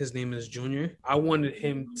 Mm-hmm. His name is Junior. I wanted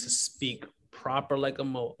him to speak proper like a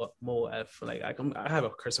Mo F. Like I have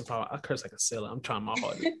a cursing problem. I curse like a sailor. I'm trying my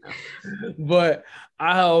hardest now. But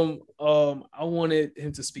I wanted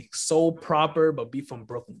him to speak so proper, but be from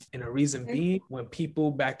Brooklyn. And the reason being, when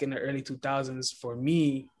people back in the early 2000s, for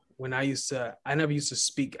me, when I never used to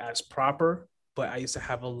speak as proper, but I used to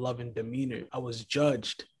have a loving demeanor. I was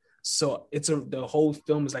judged. So the whole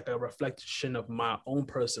film is like a reflection of my own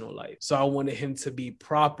personal life. So I wanted him to be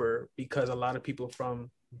proper, because a lot of people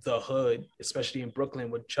from the hood, especially in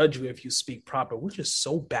Brooklyn, would judge you if you speak proper, which is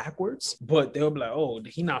so backwards. But they'll be like, oh,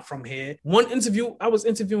 he not from here. One interview, I was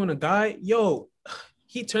interviewing a guy,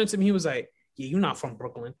 he turned to me, he was like, yeah, you're not from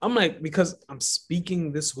Brooklyn. I'm like, because I'm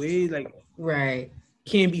speaking this way, like, right.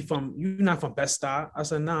 You're not from Bed-Stuy. I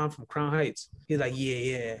said, nah, I'm from Crown Heights. He's like,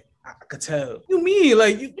 yeah, I could tell. You mean,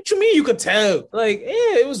 like, what you mean you could tell? Like,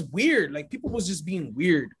 yeah, it was weird. Like, people was just being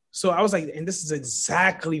weird. So I was like, and this is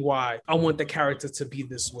exactly why I want the character to be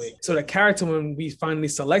this way. So the character, when we finally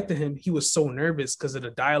selected him, he was so nervous because of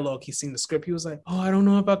the dialogue. He seen the script. He was like, oh, I don't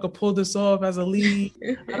know if I could pull this off as a lead.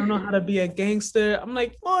 I don't know how to be a gangster. I'm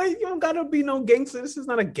like, oh, you don't gotta be no gangster. This is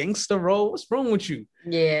not a gangster role. What's wrong with you?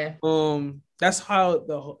 Yeah. That's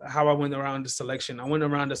how I went around the selection. I went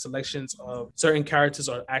around the selections of certain characters,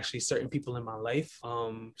 or actually certain people in my life,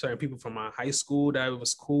 certain people from my high school that I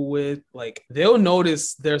was cool with. Like, they'll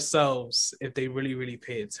notice themselves if they really, really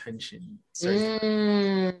pay attention.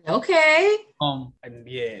 Okay. And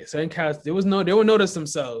yeah, certain characters, they will notice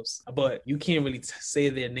themselves, but you can't really say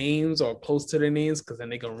their names or close to their names because then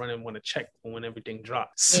they're gonna run and want to check when everything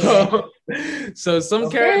drops. So, so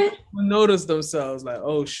some characters will notice themselves like,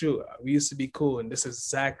 oh shoot, we used to be cool, and this is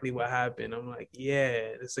exactly what happened. I'm like,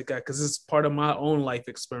 yeah, this is a guy, because it's part of my own life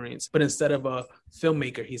experience. But instead of a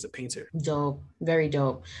filmmaker, he's a painter. Dope, very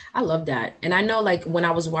dope. I love that. And I know, like, when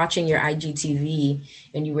I was watching your IGTV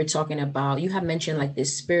and you were talking about, you have mentioned like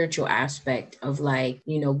this spiritual aspect of, like,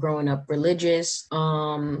 you know, growing up religious.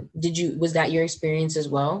 Was that your experience as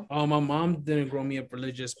well? My mom didn't grow me up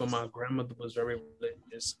religious, but my grandmother was very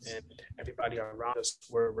religious, and everybody around us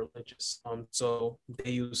were religious. So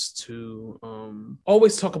they used to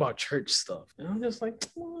always talk about church stuff, and I'm just like,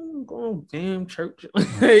 I'm going damn church.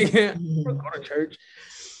 I can't go to church.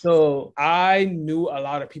 So I knew a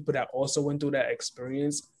lot of people that also went through that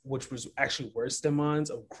experience, which was actually worse than mine,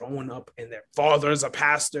 of growing up and their father is a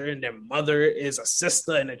pastor and their mother is a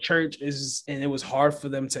sister in the church, and it was hard for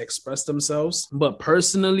them to express themselves. But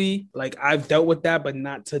personally, like, I've dealt with that, but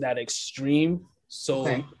not to that extreme. So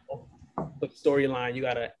the storyline, you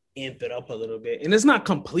gotta amp it up a little bit, and it's not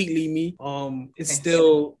completely me. It's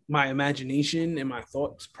still my imagination and my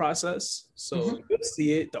thoughts process. So you'll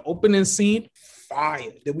see it. The opening scene, fire.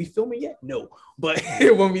 Did we film it yet? No, but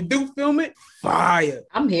when we do film it, fire.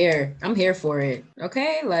 I'm here for it.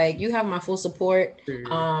 Okay, like, you have my full support. You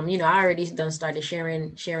know, I already started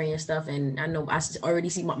sharing your stuff, and I know I already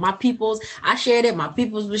see my peoples. I shared it, my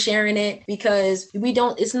peoples were sharing it, because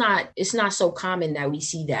it's not so common that we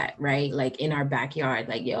see that, right? Like, in our backyard,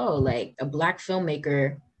 like, yo, like a Black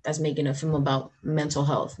filmmaker that's making a film about mental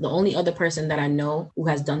health. The only other person that I know who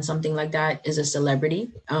has done something like that is a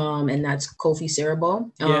celebrity, and that's Kofi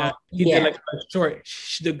Cerebral. He did like a short.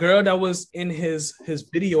 The girl that was in his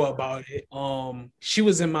video about it, she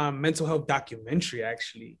was in my mental health documentary,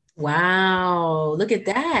 actually. Wow, look at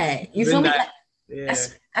that. You feel me? Yeah.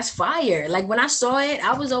 That's fire. Like, when I saw it,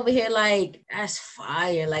 I was over here like, that's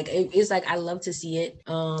fire. Like, it's like, I love to see it.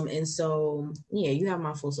 And so, yeah, you have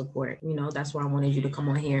my full support. You know, that's why I wanted you to come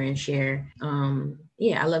on here and share.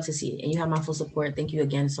 Yeah, I love to see it, and you have my full support. Thank you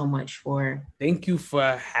again so much for. Thank you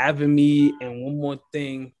for having me. And one more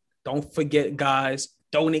thing, don't forget, guys.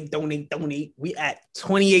 Donate. We at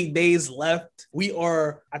 28 days left. We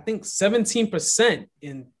are, I think, 17%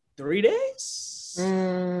 in 3 days.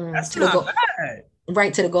 That's not bad.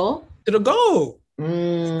 Right to the goal? To the goal.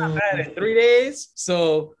 It's not bad in 3 days.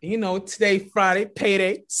 So, you know, today, Friday,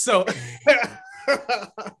 payday. So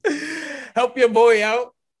help your boy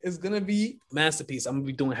out. It's going to be masterpiece. I'm going to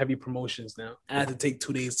be doing heavy promotions now. I had to take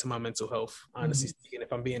 2 days to my mental health, honestly speaking,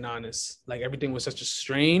 if I'm being honest. Like, everything was such a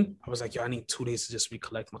strain. I was like, yo, I need 2 days to just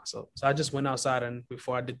recollect myself. So I just went outside, and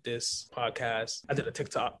before I did this podcast, I did a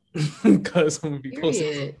TikTok because I'm going to be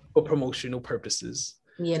posting for promotional purposes.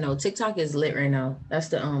 Yeah, no, TikTok is lit right now. That's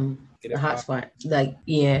the hot spot. Like,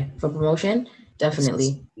 yeah, for promotion,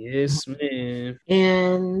 definitely. Yes, man.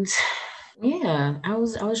 And yeah, I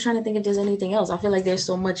was trying to think if there's anything else. I feel like there's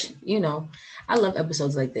so much, you know. I love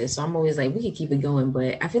episodes like this, so I'm always like, we could keep it going,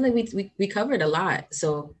 but I feel like we covered a lot.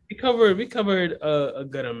 So we covered a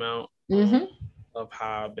good amount. Of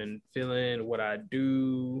how I've been feeling, what I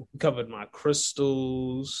do. We covered my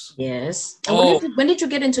crystals. Yes. When did you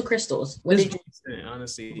get into crystals?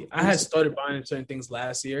 Honestly, I had started buying certain things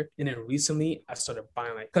last year, and then recently I started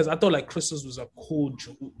buying, like, because I thought like crystals was a cool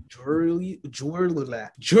jewelry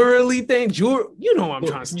thing. You know what I'm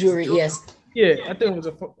trying to say. Jewelry, yes. Yeah, I think it was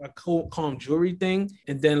a cool, calm jewelry thing.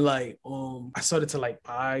 And then, like, I started to like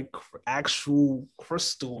buy actual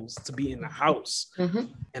crystals to be in the house,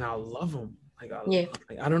 and I love them. Like,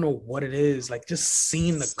 I don't know what it is. Like, just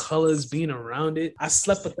seeing the colors, being around it. I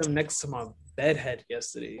slept with them next to my bedhead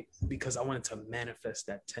yesterday because I wanted to manifest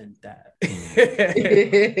that 10th dad.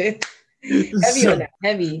 Heavy on that.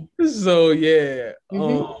 Heavy. So yeah.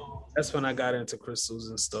 That's when I got into crystals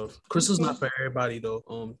and stuff. Crystals Okay. not for everybody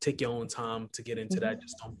though. Take your own time to get into Mhm. that.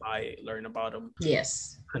 Just don't buy it. Learn about them.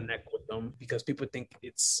 Yes. Connect with them because people think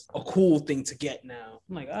it's a cool thing to get now.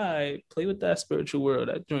 I'm like, all right, play with that spiritual world.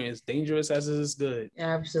 That joint is dangerous as it is good.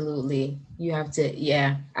 Absolutely. You have to,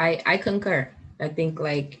 yeah, I concur. I think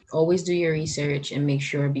like always do your research and make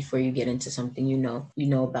sure before you get into something you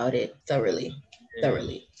know about it thoroughly. Yeah.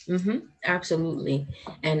 Thoroughly. Absolutely.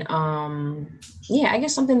 And yeah, I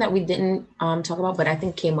guess something that we didn't talk about but I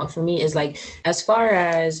think came up for me is like as far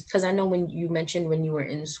as cuz I know when you mentioned when you were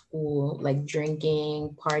in school like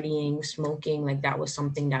drinking, partying, smoking, like that was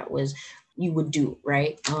something that was you would do,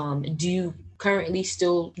 right? Do you currently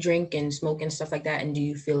still drink and smoke and stuff like that? And do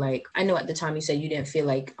you feel like I know at the time you said you didn't feel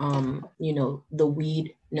like the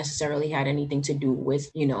weed necessarily had anything to do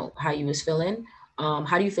with, how you was feeling.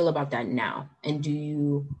 How do you feel about that now? And do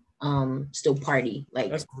you still party?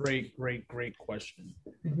 Like That's great question.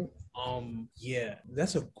 mhm, Yeah,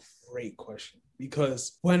 that's a great question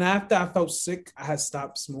because when after I felt sick, I had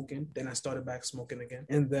stopped smoking. Then I started back smoking again,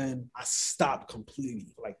 and then I stopped completely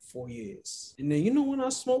for like 4 years. And then when I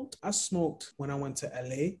smoked? I smoked when I went to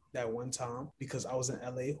LA that one time because I was in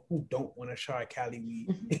LA. Who don't want to try Cali weed?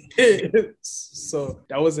 So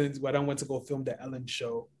that wasn't when I went to go film the Ellen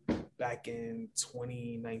show back in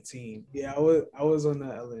 2019. Yeah, I was on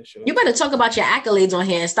the Ellen show. you better talk about your accolades on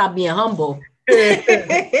here and stop being humble.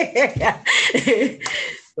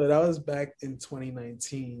 So that was back in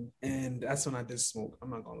 2019, and that's when I did smoke.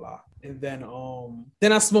 I'm not gonna lie. And then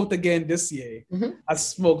I smoked again this year. Mhm. I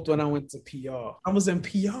smoked when I went to PR. I was in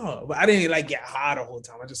PR, but I didn't like get high the whole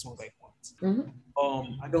time. I just smoked like once. Mhm.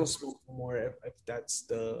 I don't smoke no more. If that's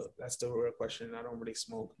the real question. I don't really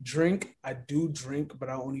smoke. Drink, I do drink, but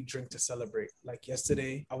I only drink to celebrate. Like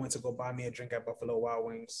yesterday, I went to go buy me a drink at Buffalo Wild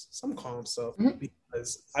Wings, some calm stuff, Mhm.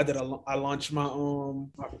 because I launched my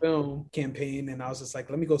film campaign, and I was just like,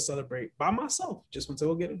 let me go celebrate by myself. Just went to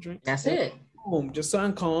go get a drink. That's it. Home, just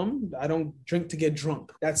something calm. I don't drink to get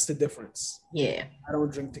drunk. That's the difference. Yeah. I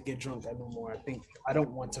don't drink to get drunk anymore. I think I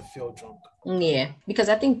don't want to feel drunk. Yeah, because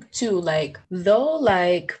I think too, like, though,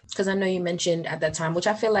 like, because I know you mentioned at that time, which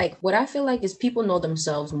I feel like, what I feel like is people know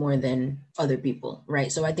themselves more than other people,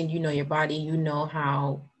 right? So I think you know your body, you know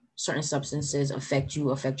how certain substances affect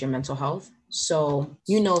your mental health. So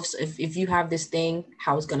you know if you have this thing,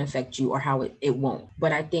 how it's gonna affect you or how it won't.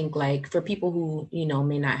 But I think like for people who,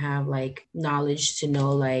 may not have like knowledge to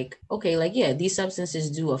know like, okay, like yeah, these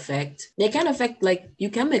substances they can affect like you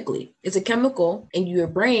chemically. It's a chemical and your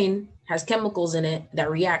brain has chemicals in it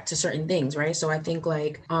that react to certain things, right? So I think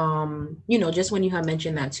like just when you have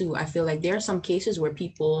mentioned that too, I feel like there are some cases where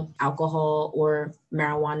people alcohol or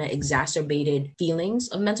marijuana exacerbated feelings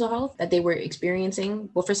of mental health that they were experiencing,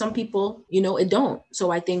 but for some people it don't.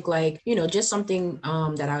 So I think like just something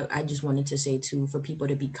that I just wanted to say too, for people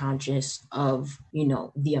to be conscious of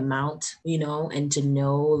the amount, and to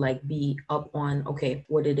know, like, be up on okay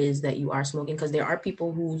what it is that you are smoking, because there are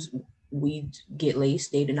people whose weed get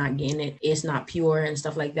laced, they do not gain it, it's not pure and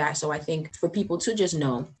stuff like that. So I think for people to just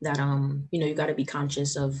know that you got to be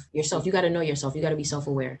conscious of yourself, you got to know yourself, you got to be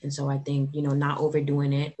self-aware. And so I think not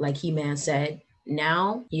overdoing it, like He-Man said.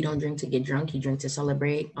 Now you don't drink to get drunk, you drink to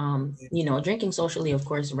celebrate. Drinking socially, of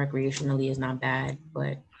course, recreationally is not bad,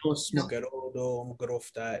 but I don't smoke at all though. I'm good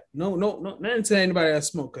off that. No, nothing to anybody that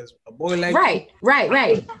smoke, because a boy like me,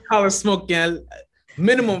 right. I was smoking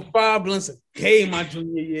minimum 5 blunts a day my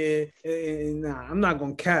junior year. Nah, I'm not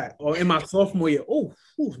gonna cap. Or in my sophomore year.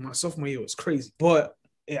 My sophomore year was crazy. But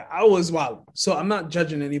yeah, I was wild. So I'm not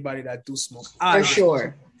judging anybody that do smoke. For I just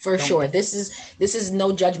sure. For don't. sure. This is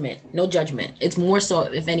no judgment. No judgment. It's more so,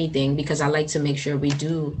 if anything, because I like to make sure we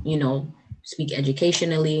do, speak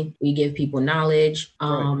educationally. We give people knowledge.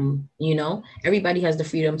 Right. Everybody has the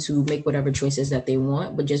freedom to make whatever choices that they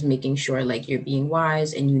want, but just making sure like you're being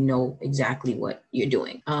wise and you know exactly what you're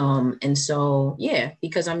doing. And so yeah,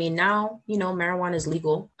 because I mean now, marijuana is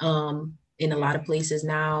legal. In a lot of places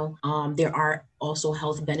now. There are also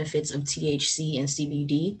health benefits of THC and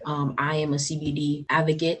CBD. I am a CBD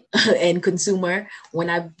advocate and consumer. When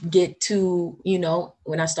I get to,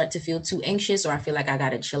 when I start to feel too anxious or I feel like I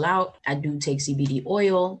gotta chill out, I do take CBD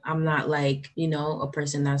oil. I'm not like, a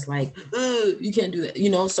person that's like, you can't do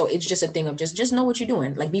that, so it's just a thing of just know what you're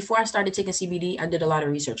doing. Like before I started taking CBD, I did a lot of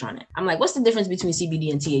research on it. I'm like, what's the difference between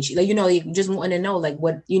CBD and THC? Like, you just want to know like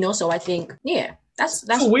what, so I think, yeah, that's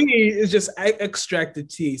So weed is just extracted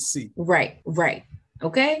THC. right.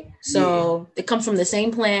 Okay, Yeah. so it comes from the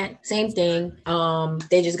same plant, same thing.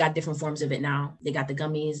 They just got different forms of it now. They got the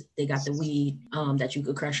gummies, they got the weed, that you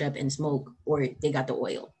could crush up and smoke, or they got the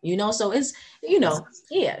oil. So it's,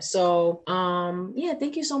 yeah. So yeah,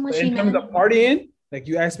 thank you so much, But in terms He-Man. of partying, like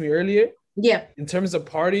you asked me earlier, Yeah, in terms of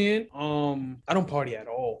partying, I don't party at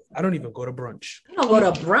all. I don't even go to brunch. you don't go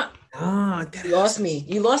to brunch. Nah, You lost me.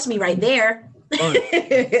 You lost me right there.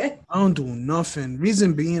 brunch. I don't do nothing.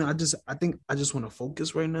 Reason being, I think I just want to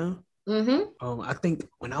focus right now. Mm-hmm. I think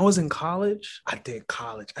when I was in college, I did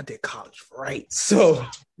college right. So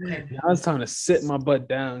Okay. now it's time to sit my butt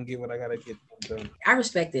down and get what I gotta get done. I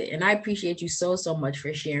respect it, and I appreciate you so much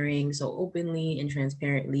for sharing so openly and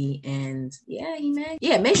transparently. And yeah, He-Man.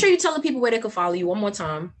 Yeah, make sure you tell the people where they can follow you one more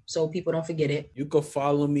time so people don't forget it. You can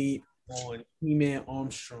follow me on He-Man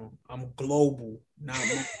Armstrong. I'm global, not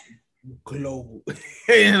global.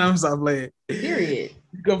 And I'm stop playing. Period.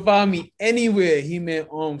 You can find me anywhere, He-Man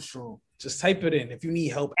Armstrong. Just type it in. If you need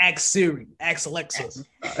help, ask Siri, ask Alexa.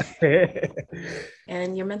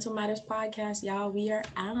 And your Mental Matters podcast, y'all, we are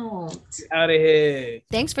out. Out of here.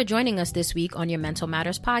 Thanks for joining us this week on your Mental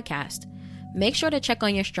Matters podcast. Make sure to check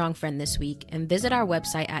on your strong friend this week and visit our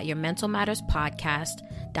website at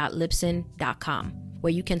yourmentalmatterspodcast.libsyn.com,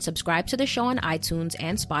 where you can subscribe to the show on iTunes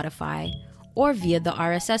and Spotify or via the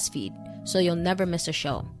RSS feed, so you'll never miss a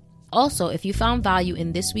show. Also, if you found value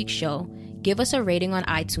in this week's show, give us a rating on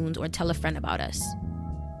iTunes or tell a friend about us.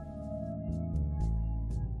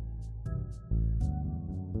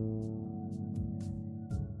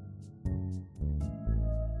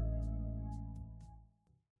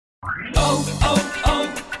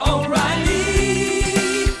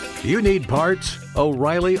 O'Reilly! You need parts?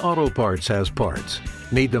 O'Reilly Auto Parts has parts.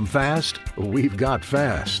 Need them fast? We've got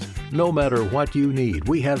fast. No matter what you need,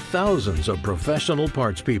 we have thousands of professional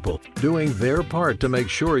parts people doing their part to make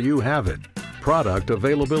sure you have it. Product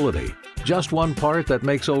availability. Just one part that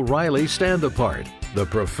makes O'Reilly stand apart. The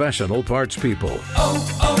professional parts people.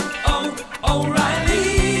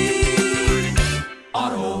 O'Reilly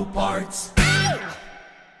Auto Parts.